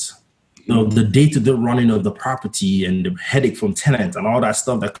management. The day-to-day running of the property and the headache from tenants and all that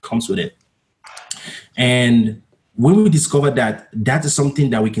stuff that comes with it. And when we discovered that that is something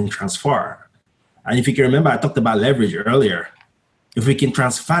that we can transfer, and if you can remember, I talked about leverage earlier. If we can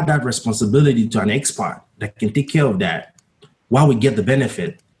transfer that responsibility to an expert that can take care of that, while we get the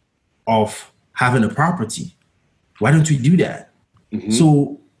benefit of having a property, why don't we do that?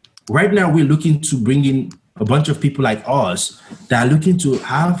 So right now we're looking to bring in a bunch of people like us that are looking to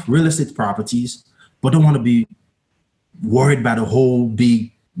have real estate properties, but don't want to be worried about the whole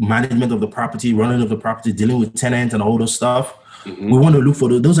big management of the property, running of the property, dealing with tenants and all those stuff. We want to look for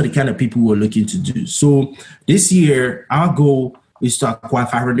those are the kind of people we're looking to do. So this year, our goal is to acquire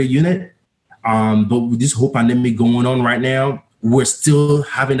 500 unit. But with this whole pandemic going on right now, we're still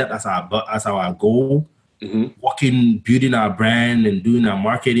having that as our goal. Working, building our brand and doing our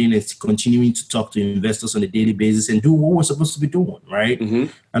marketing and continuing to talk to investors on a daily basis and do what we're supposed to be doing, right?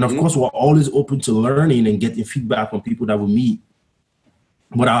 And of course, we're always open to learning and getting feedback from people that we meet.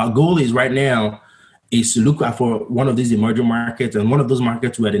 But our goal is right now is to look out for one of these emerging markets, and one of those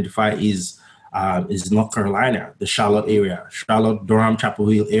markets we identify is North Carolina, the Charlotte area, Charlotte, Durham, Chapel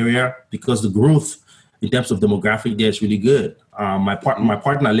Hill area, because the growth in terms of demographic there is really good. My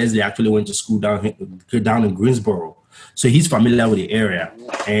partner Leslie actually went to school down in Greensboro, so he's familiar with the area.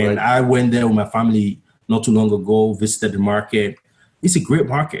 And I went there with my family not too long ago, visited the market. It's a great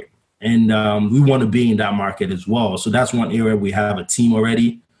market, and we want to be in that market as well. So that's one area we have a team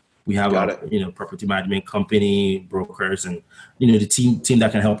already. We have property management company, brokers, and the team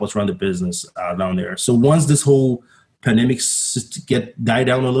that can help us run the business down there. So once this whole pandemic die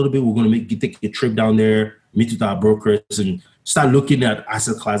down a little bit, we're going to take a trip down there, meet with our brokers, and start looking at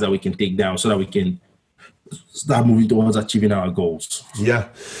asset class that we can take down so that we can start moving towards achieving our goals. Yeah.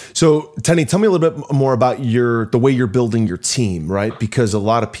 So Tenny, tell me a little bit more about the way you're building your team, right? Because a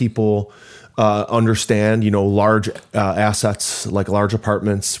lot of people understand, large assets like large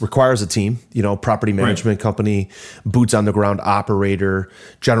apartments requires a team, property management company, boots on the ground operator,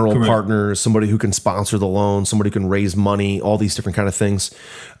 general partners, somebody who can sponsor the loan, somebody who can raise money, all these different kind of things.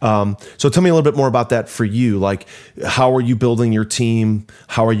 So tell me a little bit more about that for you. Like, how are you building your team?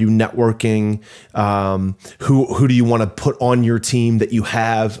 How are you networking? Who do you want to put on your team that you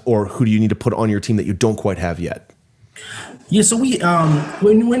have, or who do you need to put on your team that you don't quite have yet? Yeah, so we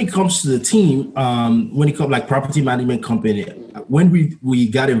when it comes to the team, when it comes like property management company, when we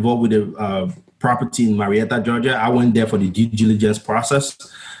got involved with the property in Marietta, Georgia, I went there for the due diligence process.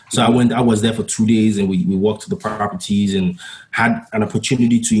 So I was there for 2 days, and we walked to the properties and had an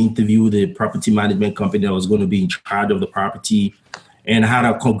opportunity to interview the property management company that was going to be in charge of the property, and had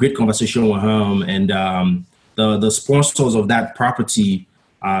a great conversation with him. And the sponsors of that property,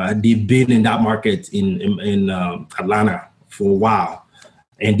 they've been in that market in Atlanta for a while.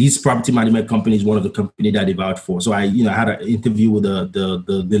 And this property management company is one of the company that they vouched for. So I had an interview with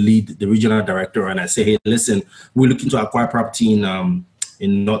the regional director, and I say, hey, listen, we're looking to acquire property in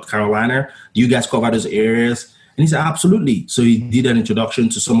North Carolina. Do you guys cover those areas? And he said, absolutely. So he did an introduction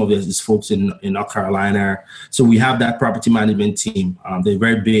to some of his folks in North Carolina. So we have that property management team. They're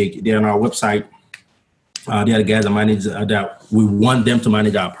very big. They're on our website. They are the guys that manage that. We want them to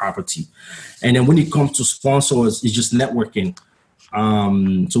manage our property. And then when it comes to sponsors, it's just networking.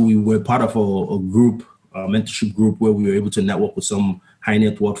 So we were part of a group, a mentorship group, where we were able to network with some high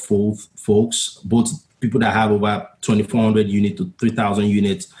net worth folks, both people that have over 2,400 units to 3,000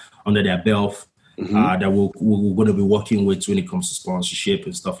 units under their belt, that we're going to be working with when it comes to sponsorship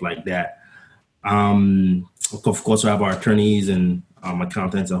and stuff like that. Of course, we have our attorneys and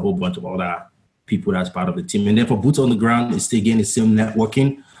accountants, a whole bunch of other people that's part of the team. And then for boots on the ground, it's still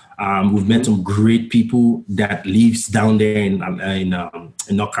networking. We've met some great people that lives down there in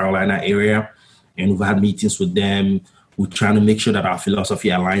North Carolina area, and we've had meetings with them. We're trying to make sure that our philosophy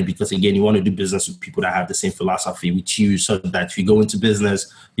aligns, because again, you want to do business with people that have the same philosophy with you, so that if you go into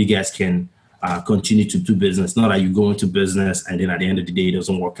business, you guys can continue to do business. Not that you go into business and then at the end of the day it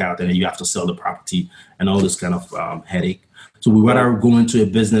doesn't work out, and then you have to sell the property and all this kind of headache. So we rather go into a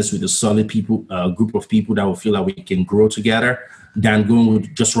business with a solid group of people that will feel that we can grow together, than going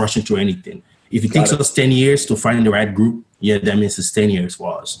with just rushing to anything. If it takes us 10 years to find the right group, that means it's 10 years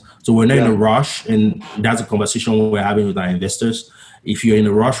for us. So we're not in a rush, and that's a conversation we're having with our investors. If you're in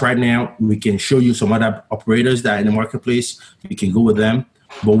a rush right now, we can show you some other operators that are in the marketplace. You can go with them,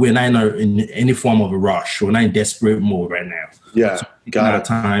 but we're not in any form of a rush. We're not in desperate mode right now. Yeah, so got our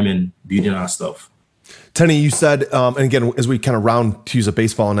time and building our stuff. Tenny, you said, and again, as we kind of to use a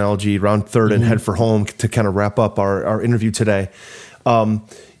baseball analogy, round third and head for home to kind of wrap up our interview today.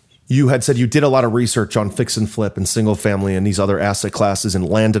 You had said you did a lot of research on fix and flip and single family and these other asset classes and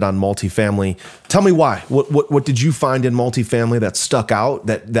landed on multifamily. Tell me why. What did you find in multifamily that stuck out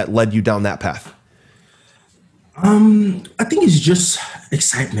that led you down that path? I think it's just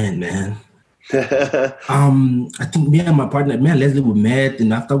excitement, man. I think me and my partner, Leslie, we met,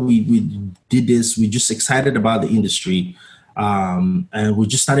 and after we did this, we just excited about the industry, and we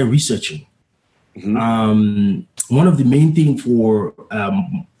just started researching. One of the main things for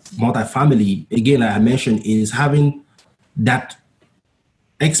multifamily, again, I mentioned, is having that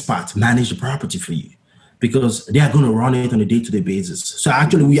expert manage the property for you, because they are going to run it on a day-to-day basis. So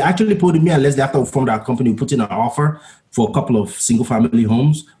we actually put me and Leslie, after we formed our company, we put in an offer for a couple of single-family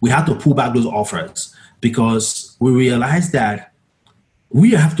homes. We had to pull back those offers because we realized that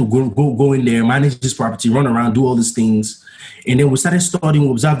we have to go in there, manage this property, run around, do all these things. And then we started studying,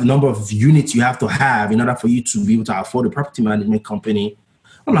 we observed the number of units you have to have in order for you to be able to afford a property management company.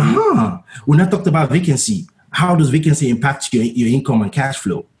 I'm like, we now talked about vacancy. How does vacancy impact your income and cash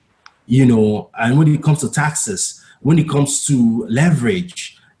flow? And when it comes to taxes, when it comes to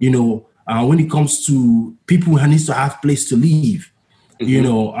leverage, when it comes to people who need to have place to live,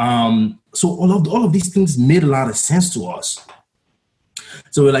 so all of these things made a lot of sense to us.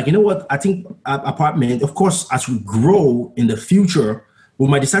 So we're like, you know what? I think apartment, of course, as we grow in the future, we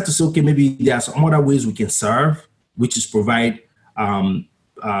might decide to say, okay, maybe there are some other ways we can serve, which is provide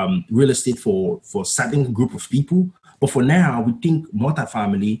real estate for a certain group of people. But for now, we think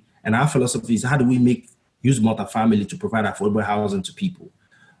multifamily, and our philosophy is how do we use multifamily to provide affordable housing to people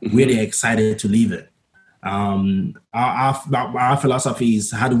where they're excited to live in. Our philosophy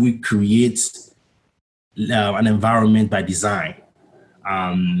is how do we create an environment by design?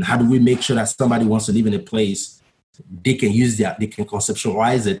 How do we make sure that somebody wants to live in a place, they can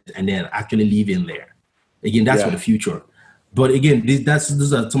conceptualize it and then actually live in there. Again, that's for the future. But again,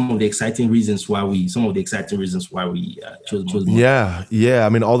 those are some of the exciting reasons why we chose. Yeah. I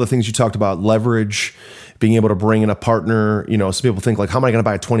mean, all the things you talked about, leverage, being able to bring in a partner. Some people think like, how am I going to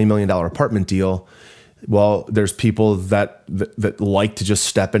buy a $20 million apartment deal? Well, there's people that like to just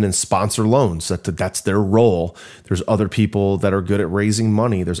step in and sponsor loans. That's their role. There's other people that are good at raising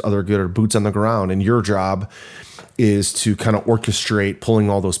money. There's other good at boots on the ground. And your job is to kind of orchestrate pulling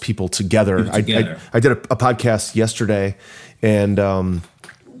all those people together. I did a podcast yesterday, and actually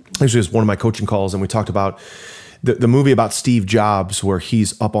it was one of my coaching calls, and we talked about the movie about Steve Jobs, where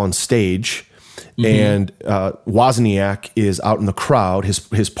he's up on stage. And Wozniak is out in the crowd,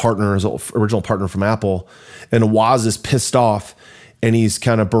 his partner, his original partner from Apple, and Woz is pissed off, and he's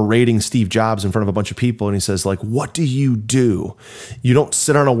kind of berating Steve Jobs in front of a bunch of people, and he says, like, what do? You don't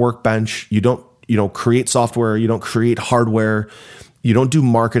sit on a workbench, you don't create software, you don't create hardware, you don't do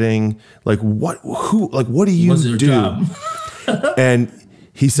marketing, what do you do? Job? And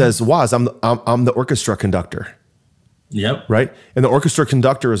he says, Woz, I'm the orchestra conductor. Yep. Right. And the orchestra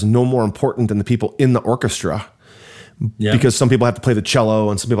conductor is no more important than the people in the orchestra. Yep. Because some people have to play the cello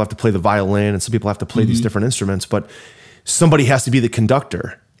and some people have to play the violin and some people have to play these different instruments, but somebody has to be the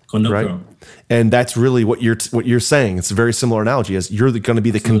conductor. Right. And that's really what you're saying. It's a very similar analogy. As you're going to be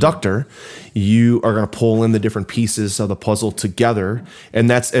the conductor, you are going to pull in the different pieces of the puzzle together. And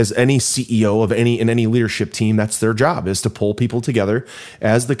that's, as any CEO of any leadership team, that's their job, is to pull people together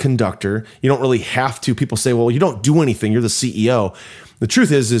as the conductor. You don't really have to. People say, well, you don't do anything. You're the CEO. The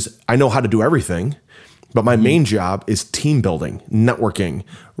truth is I know how to do everything. But my main job is team building, networking,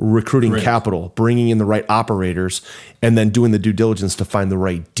 recruiting capital, bringing in the right operators, and then doing the due diligence to find the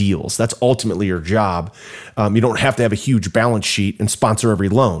right deals. That's ultimately your job. You don't have to have a huge balance sheet and sponsor every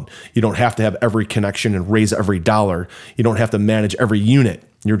loan. You don't have to have every connection and raise every dollar. You don't have to manage every unit.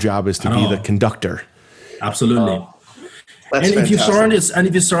 Your job is to be the conductor. Absolutely. That's and fantastic. if you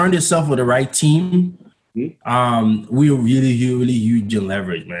surround yourself with the right team, we're really huge in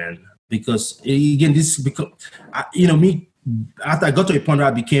leverage, man. Because again, me, after I got to a point where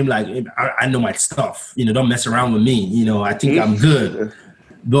I became like, I know my stuff, don't mess around with me. I think I'm good.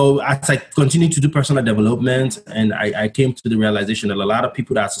 But as I continue to do personal development, and I came to the realization that a lot of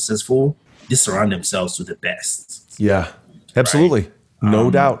people that are successful, they surround themselves with the best. Yeah, absolutely. Right?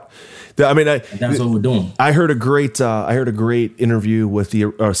 No doubt. That's what we're doing. I heard a great interview with the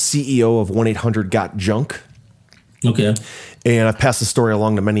CEO of 1-800-GOT-JUNK. Okay. And I've passed the story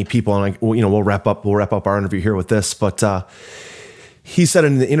along to many people, and we'll wrap up our interview here with this. But he said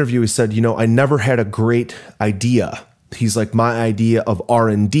in the interview, I never had a great idea. He's like, my idea of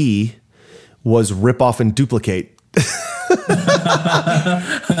R&D was rip off and duplicate. He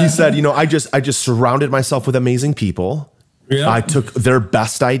said, I just surrounded myself with amazing people. Yeah. I took their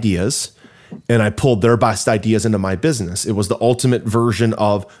best ideas and I pulled their best ideas into my business. It was the ultimate version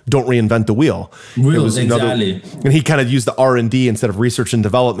of don't reinvent the wheel. Exactly. And he kind of used the R&D instead of research and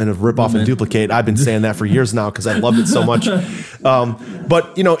development of rip off and duplicate. I've been saying that for years now because I loved it so much.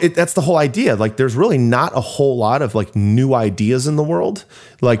 But that's the whole idea. Like, there's really not a whole lot of like new ideas in the world.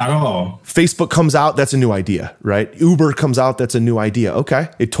 Like, at all. Facebook comes out, that's a new idea, right? Uber comes out, that's a new idea. Okay.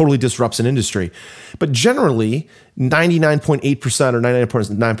 It totally disrupts an industry. But generally, 99.8% or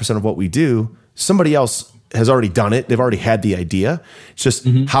 99.9% of what we do, somebody else has already done it. They've already had the idea. It's just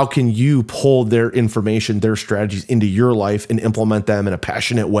how can you pull their information, their strategies into your life and implement them in a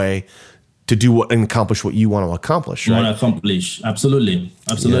passionate way to do and accomplish what you want to accomplish, right? Absolutely.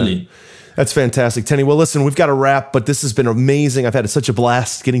 Yeah. That's fantastic, Tenny. Well, listen, we've got to wrap, but this has been amazing. I've had such a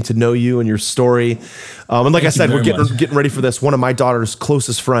blast getting to know you and your story. And like I said, we're getting ready for this. One of my daughter's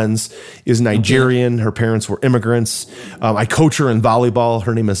closest friends is Nigerian. Okay. Her parents were immigrants. I coach her in volleyball.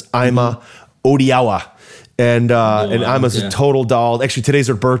 Her name is Ima Odiawa. And Ima's a total doll. Actually, today's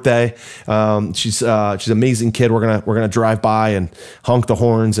her birthday. She's an amazing kid. We're gonna drive by and honk the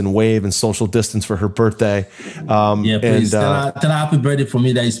horns and wave and social distance for her birthday. Please tell her happy birthday for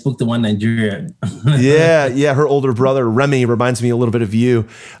me that you spoke to one Nigerian. yeah. Her older brother Remy reminds me a little bit of you.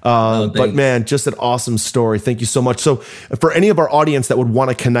 But man, just an awesome story. Thank you so much. So, for any of our audience that would want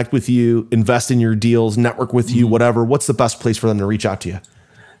to connect with you, invest in your deals, network with you, whatever, what's the best place for them to reach out to you?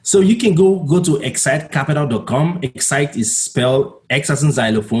 So you can go to excitecapital.com. Excite is spelled X as in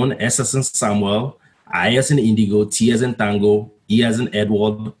xylophone, S as in Samuel, I as in indigo, T as in tango, E as in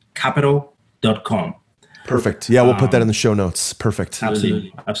Edward, capital.com. Perfect. Yeah, we'll put that in the show notes. Perfect.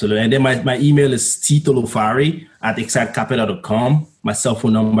 Absolutely. And then my email is tolofari@excitecapital.com. My cell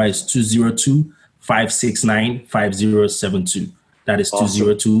phone number is 202-569-5072. That is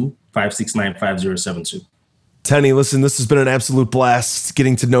 202-569-5072. Tenny, listen, this has been an absolute blast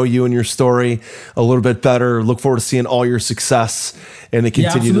getting to know you and your story a little bit better. Look forward to seeing all your success and to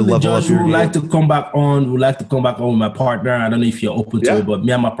continue to level Josh, up your game. We would like to come back on. We'd like to come back on with my partner. I don't know if you're open to it, but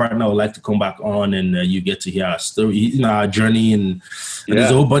me and my partner would like to come back on and you get to hear our story, our journey. And there's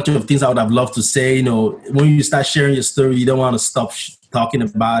a whole bunch of things I would have loved to say. When you start sharing your story, you don't want to stop talking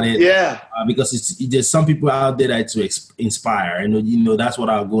about it. Yeah. Because there's some people out there that to inspire. And, that's what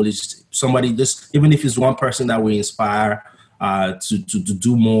our goal is. Somebody, even if it's one person that we inspire to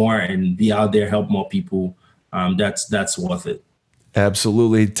do more and be out there, help more people, that's worth it.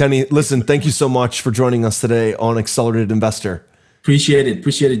 Absolutely. Tenny, listen, thank you so much for joining us today on Accelerated Investor. Appreciate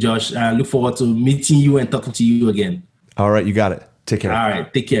it, Josh. I look forward to meeting you and talking to you again. All right, you got it. Take care. All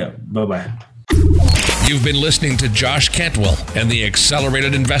right, take care. Bye-bye. You've been listening to Josh Cantwell and the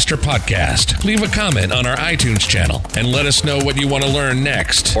Accelerated Investor Podcast. Leave a comment on our iTunes channel and let us know what you want to learn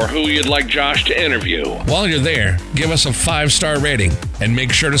next or who you'd like Josh to interview. While you're there, give us a 5-star rating and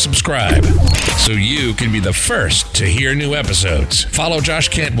make sure to subscribe so you can be the first to hear new episodes. Follow Josh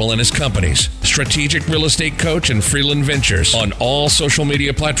Cantwell and his companies, Strategic Real Estate Coach and Freeland Ventures, on all social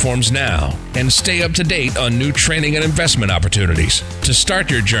media platforms now, and stay up to date on new training and investment opportunities. To start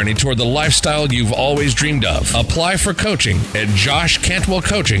your journey toward the lifestyle you've always dreamed of, apply for coaching at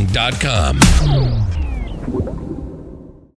joshcantwellcoaching.com.